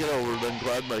 trying to make it over, didn't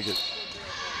quite make it.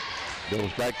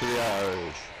 Goes back to the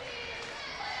Irish.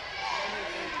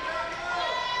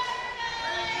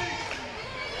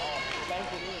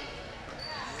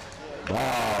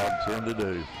 Boggs in to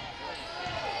do.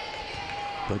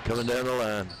 But coming down the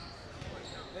line.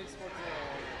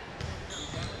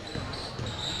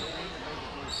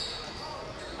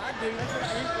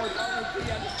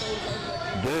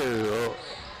 Do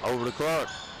over to Clark.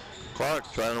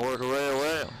 Clark trying to work her way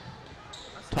around.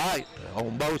 Tight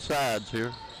on both sides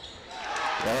here.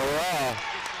 Overall,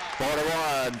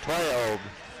 41-12.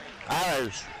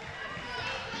 Irish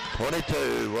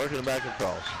 22, working back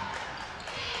across.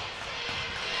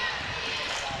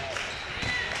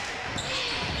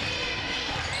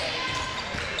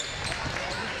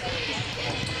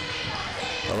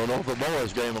 I don't know if the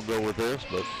boys' game will go with this,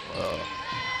 but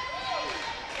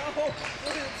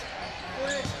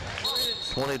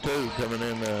 22 coming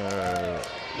in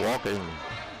walking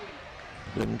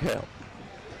didn't count.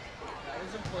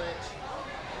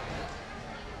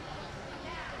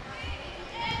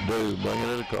 Do bringing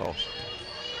it across.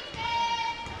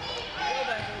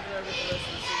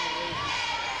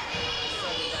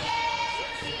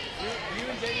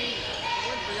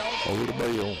 Over to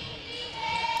Bill.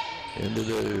 Into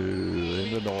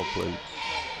Northfleet.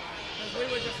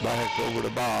 Back over to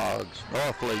Boggs.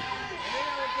 Northfleet.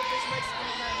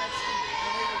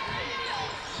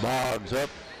 Boggs up.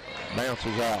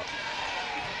 Bounces out.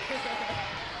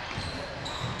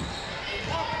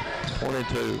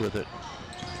 22 with it.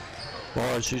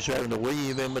 Boy, she's having to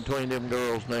weave in between them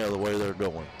girls now the way they're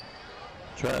going.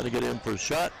 Trying to get in for a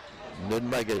shot. Didn't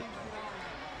make it.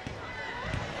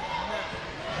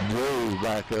 Drew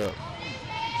back up.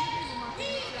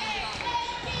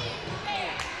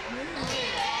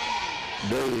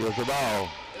 Drew with the ball.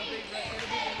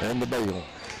 And the Bill.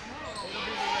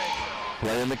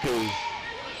 Playing the key.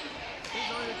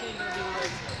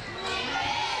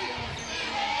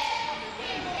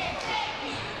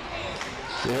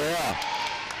 Yeah.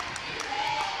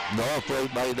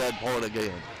 Northfleet made that point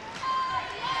again.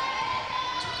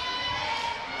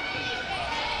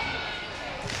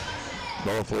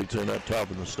 Northfleet's in that top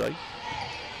of the state.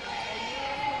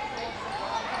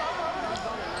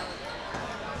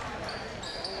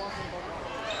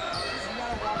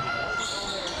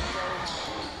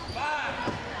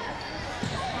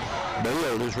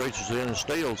 Bill just reaches in and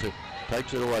steals it,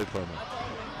 takes it away from him.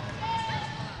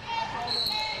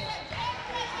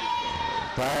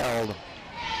 Fouled.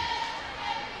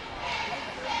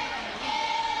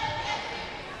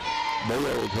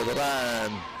 Bill to the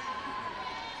line.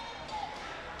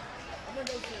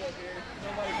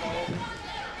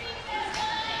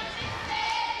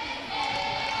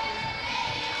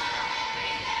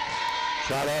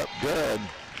 Shot up, good.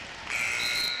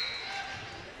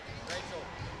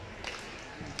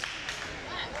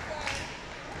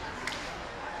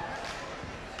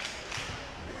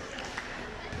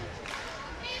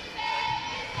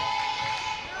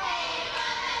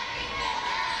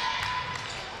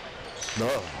 No,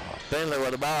 Finley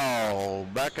with the ball,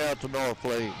 back out to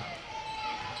Northfleet.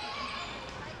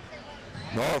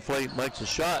 Northfleet makes a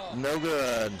shot, no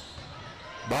good.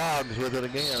 Boggs with it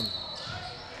again.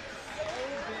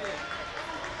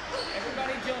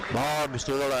 Boggs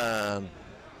to the line.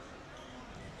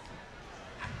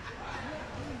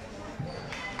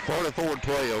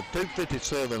 44-12,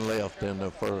 2:57 left in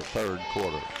the third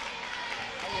quarter.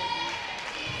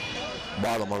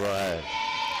 Bottom of our half.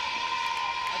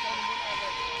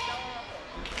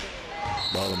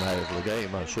 Bottom half of the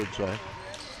game, I should say. I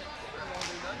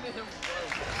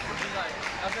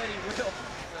bet he will.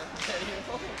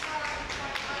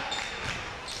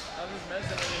 I was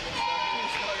messing with him and stuff. He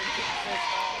started getting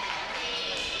pissed off.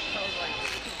 I was like,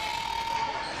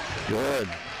 Good.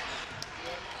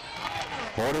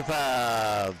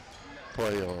 45,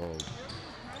 12,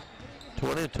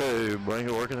 22, bring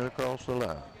it working it across the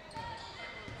line.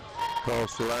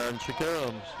 Across the line she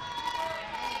comes.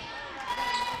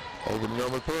 Over to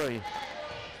number 3.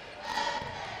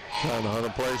 Trying to hunt a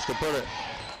place to put it.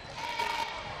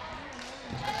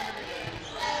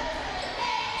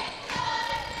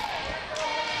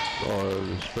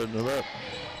 Oh, spitting it up.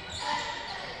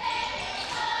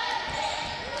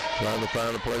 Trying to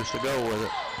find a place to go with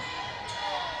it.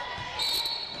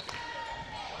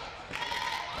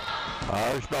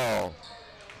 Irish ball.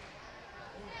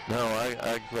 No,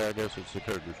 I guess it's the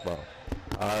Cougars ball.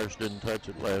 Irish didn't touch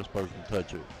it. Last person to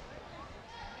touch it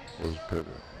was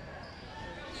Cougar.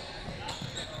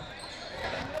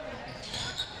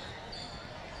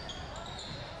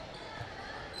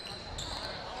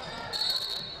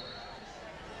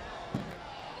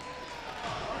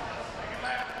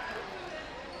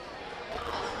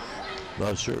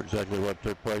 Not sure exactly what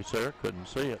took place there. Couldn't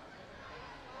see it.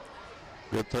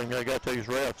 Good thing I got these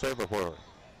refs everywhere.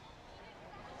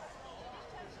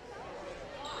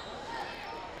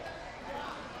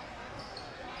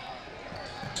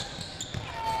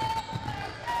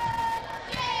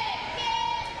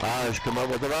 Irish come up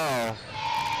with the ball.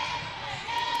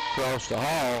 Across the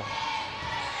hall.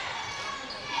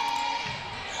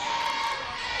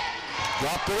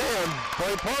 Dropped it in.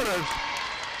 3-pointers.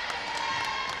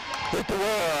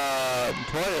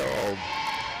 51-12.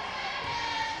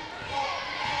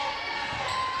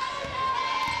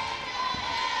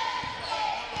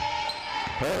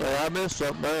 Apparently I missed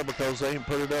something there because they ain't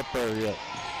put it up there yet.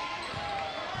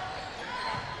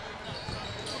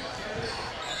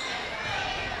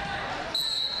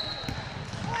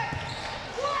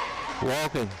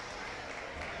 Walking.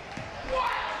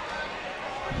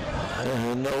 I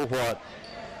don't know what.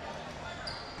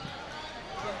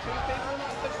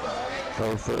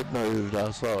 Her foot moved.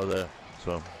 I saw that.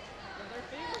 So.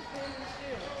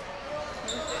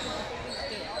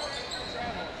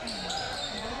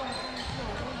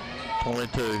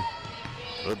 .22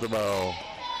 with the ball.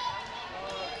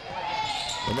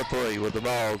 Number 3 with the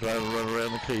ball, trying to run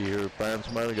around the key here. Find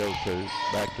somebody to go to.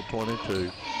 Back to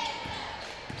 22.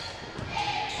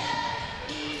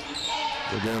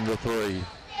 Again to 3.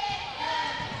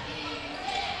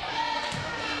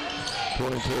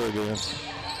 22 again.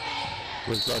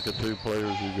 Looks like the 2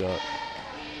 players you got.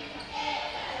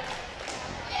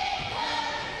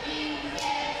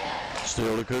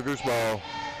 Still the Cougars ball.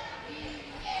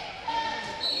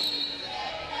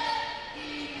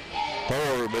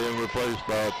 4 being replaced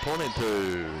by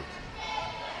 22.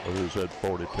 Or who said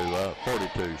 42?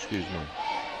 42, excuse me.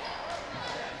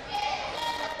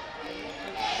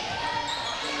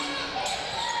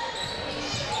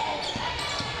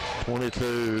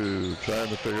 .22, trying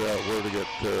to figure out where to get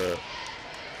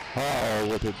Hall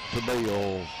with it to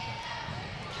Beal.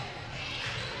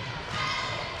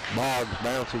 Boggs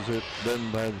bounces it, then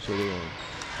bounces it in.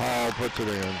 Hall puts it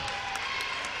in.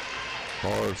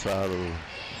 Far side of the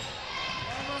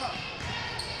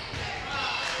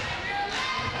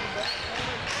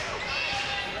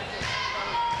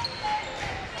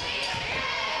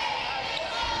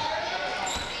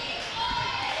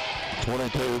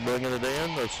 22 bringing it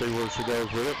in. Let's see where she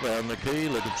goes with it. Round the key,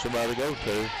 looking for somebody to go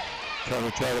to.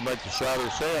 Trying to make the shot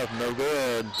herself. No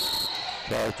good.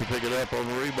 Tries to pick it up on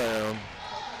the rebound.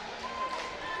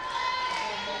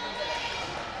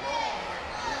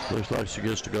 Looks like she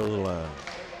gets to go to the line.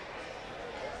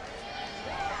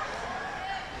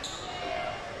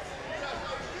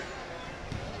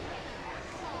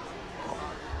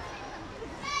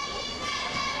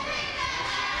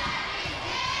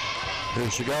 Here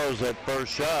she goes, that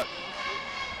first shot.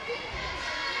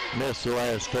 Missed the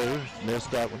last 2,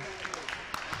 missed that one.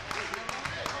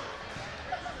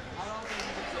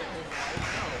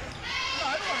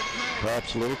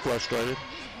 Perhaps a little frustrated.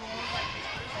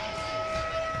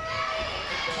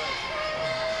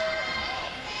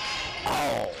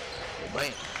 Oh,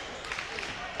 man.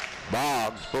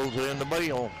 Boggs pulls it into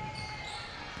Beal.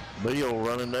 Beal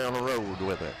running down the road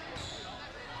with it.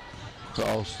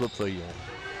 Across the field.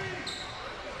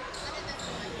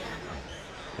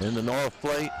 In the north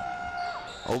plate,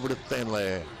 over to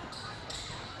Finley.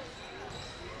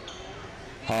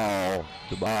 Hall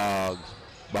to Boggs.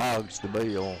 Boggs to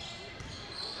Beal.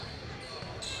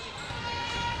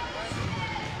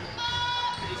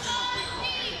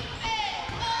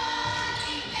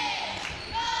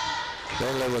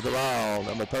 Finley with the ball,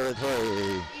 number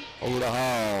 33. Over to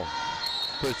Hall.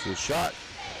 Puts the shot.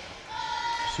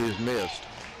 She's missed.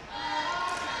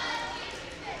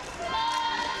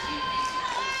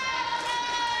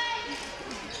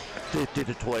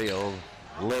 50-12,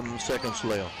 11 seconds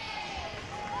left.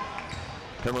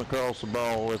 Coming across the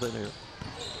ball with it here.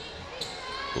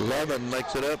 11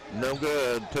 makes it up, no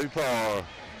good, too far.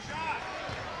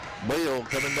 Beal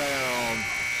coming down.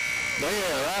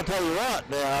 Man, I tell you what,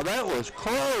 now that was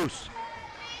close.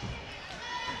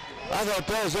 I thought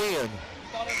that was in. You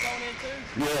thought it was going in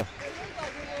too? Yeah.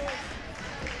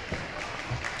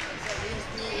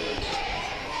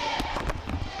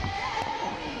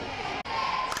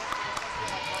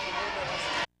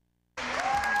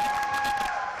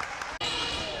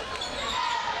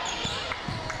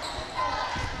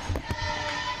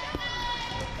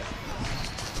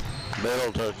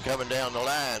 Middleton coming down the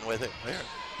line with it here.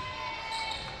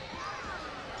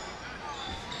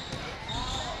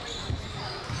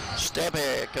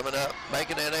 Steppy coming up,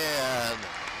 making it in.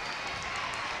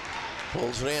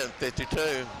 Pulls it in,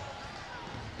 52.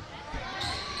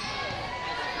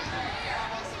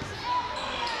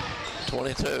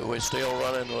 .22, we're still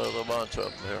running with a bunch of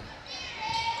them here.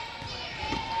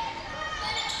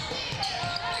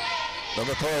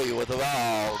 Number 3 with the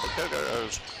ball, the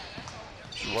Cougars.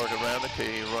 She's working around the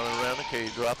key, running around the key,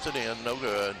 drops it in, no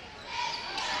good.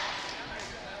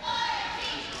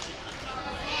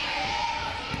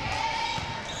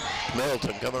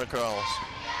 Middleton coming across.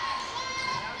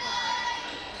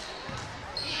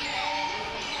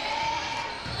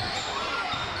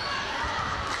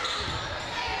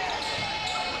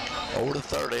 Over to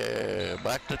 30,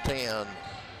 back to 10.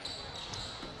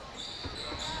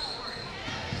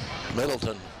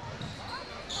 Middleton.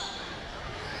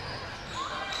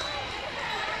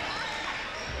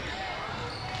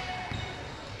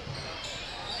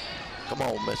 Come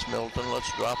on, Miss Middleton,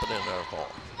 let's drop it in there for him.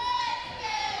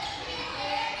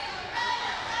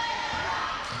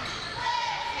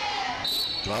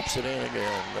 Drops it in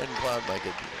again, didn't quite make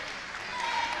it.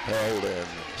 Held in,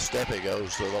 Steppy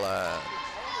goes to the line.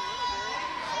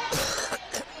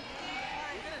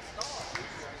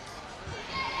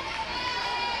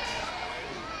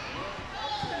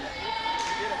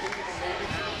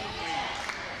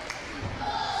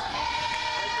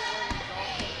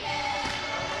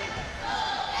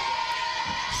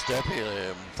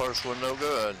 Steppy, first one no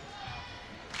good.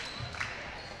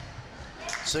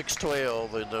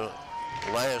 6-12 in the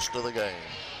last of the game.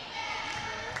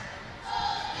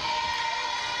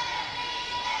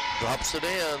 Drops it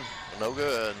in, no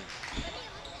good.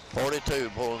 42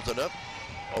 pulls it up,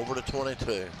 over to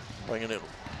 22, bringing it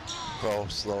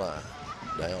across the line,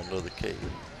 down to the key.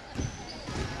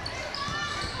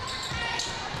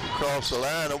 Across the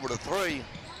line, over to 3.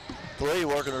 3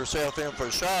 working herself in for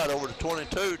a shot, over to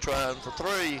 22, trying for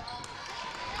 3.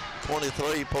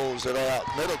 23 pulls it out.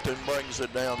 Middleton brings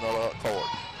it down the court.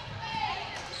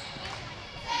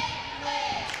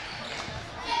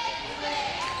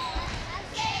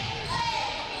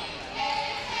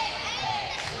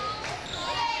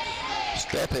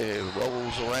 Steppy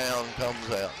rolls around, comes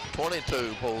out.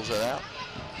 22 pulls it out.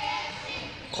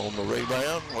 On the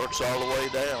rebound, works all the way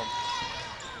down.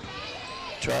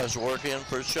 Tries to work in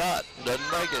for a shot,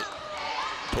 doesn't make it.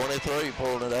 23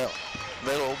 pulling it out.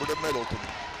 Middle over to Middleton.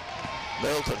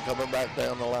 Middleton coming back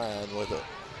down the line with it.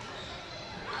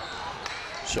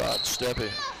 Shot,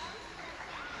 Steppy.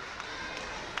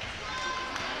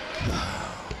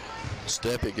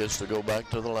 Steppy gets to go back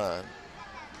to the line.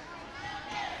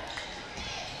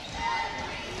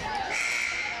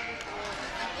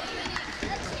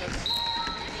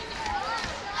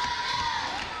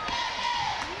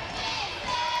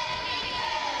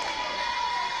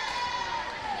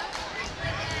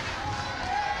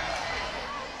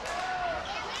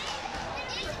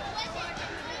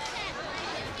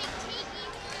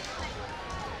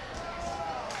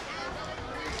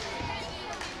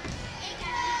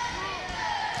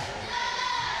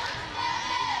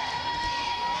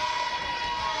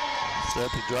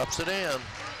 Steppy drops it in.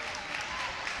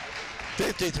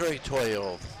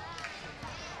 53-12.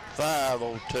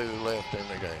 5:02 left in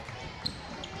the game.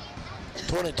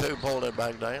 22 pulling it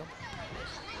back down.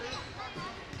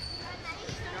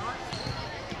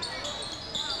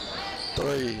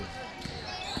 Three.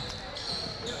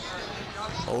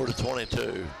 Over to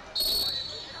 22.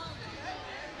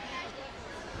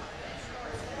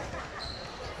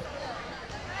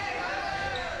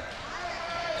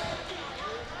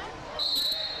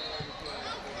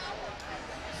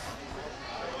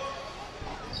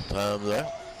 Time's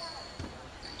out.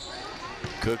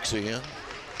 Cook's in.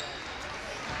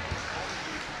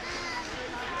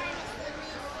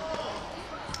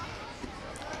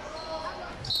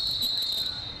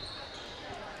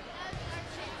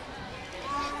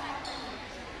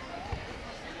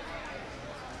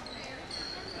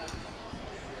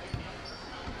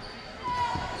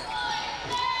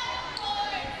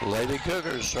 Lady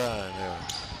Cookers trying here.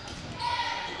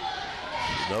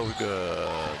 No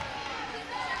good.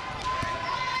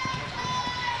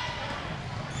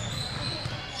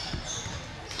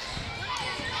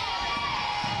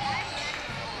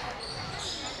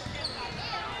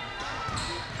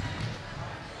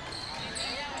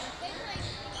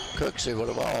 Cooksey with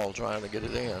the ball trying to get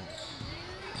it in.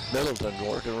 Middleton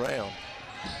working around.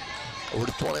 Over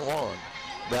to 21.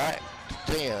 Back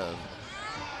to 10.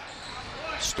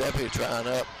 Steppy trying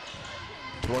up.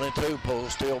 22 pull,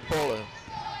 still pulling.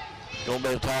 Gonna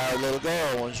be a tired little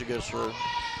girl once she gets through.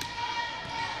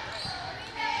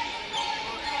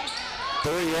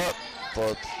 3 up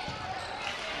for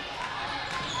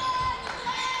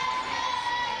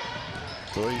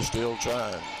 3 still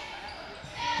trying.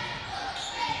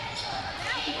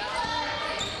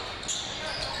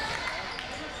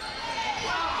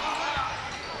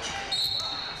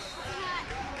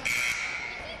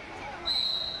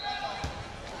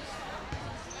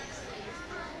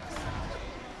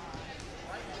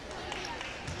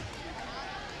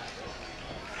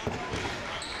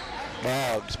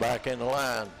 Boggs back in the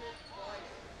line.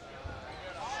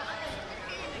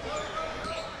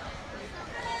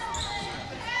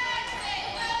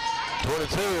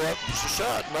 22 up the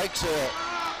shot, makes it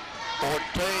 14.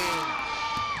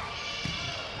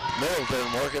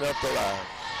 Middleton working up the line.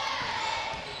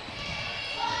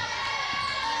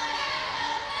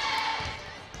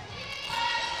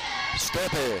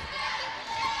 Steppy.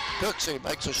 Cooksey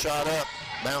makes a shot up,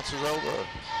 bounces over.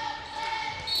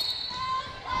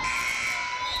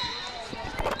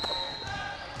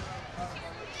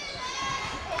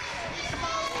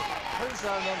 Who's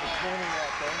on number 20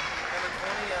 right there? Number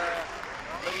 20,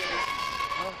 Lydia Deason.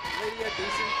 Huh? Lydia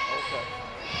Deason? Okay.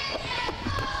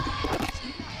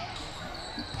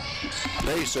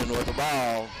 Deason with the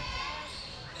ball.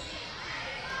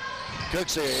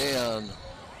 Cooksey in.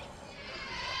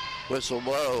 Whistle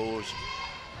blows.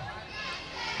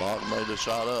 Bogg made the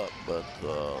shot up, but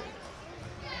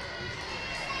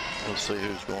let's see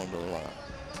who's going to the line.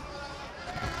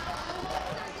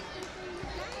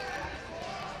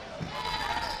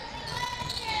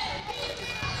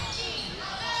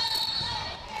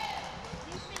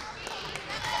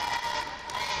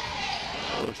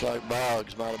 Looks like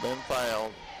Boggs might have been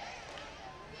fouled.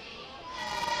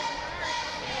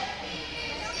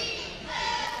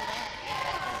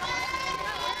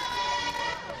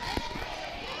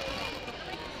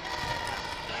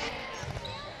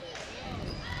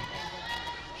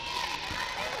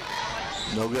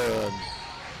 No good.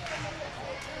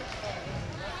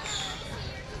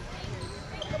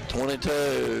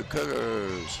 22,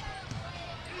 Cougars.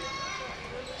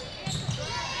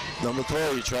 Number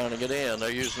 3 trying to get in.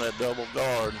 They're using that double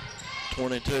guard.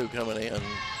 22 coming in.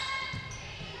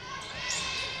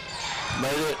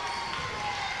 Made it.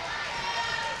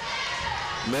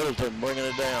 Middleton bringing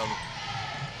it down.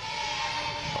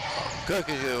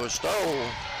 Cookie was stole.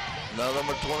 Now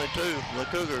number 22 from the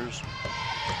Cougars.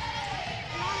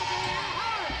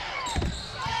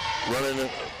 Running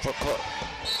it for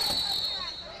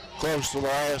close to the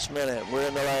last minute. We're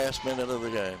in the last minute of the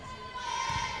game.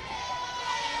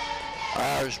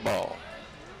 Irish ball.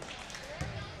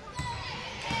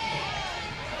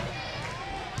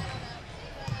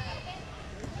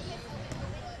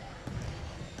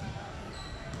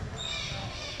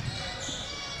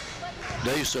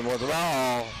 Deason with the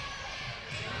ball.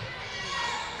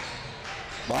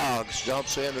 Boggs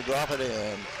jumps in to drop it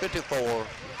in. 54,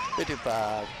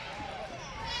 55.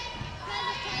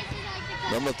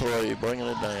 Number 3 bringing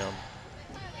it down.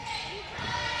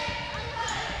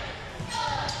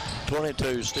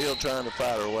 22 still trying to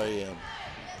fight her way in.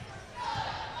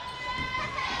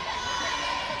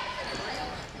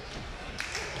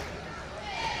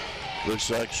 Looks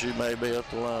like she may be at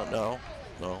the line. No.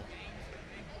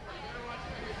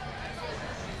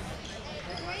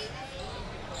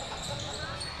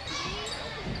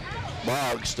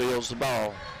 Boggs steals the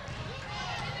ball.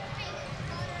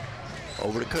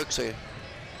 Over to Cooksey.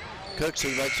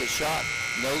 Cooksey makes a shot.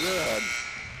 No good.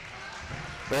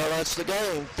 Well, that's the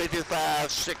game.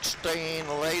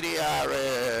 55-16, Lady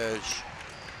Irish.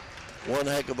 One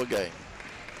heck of a game.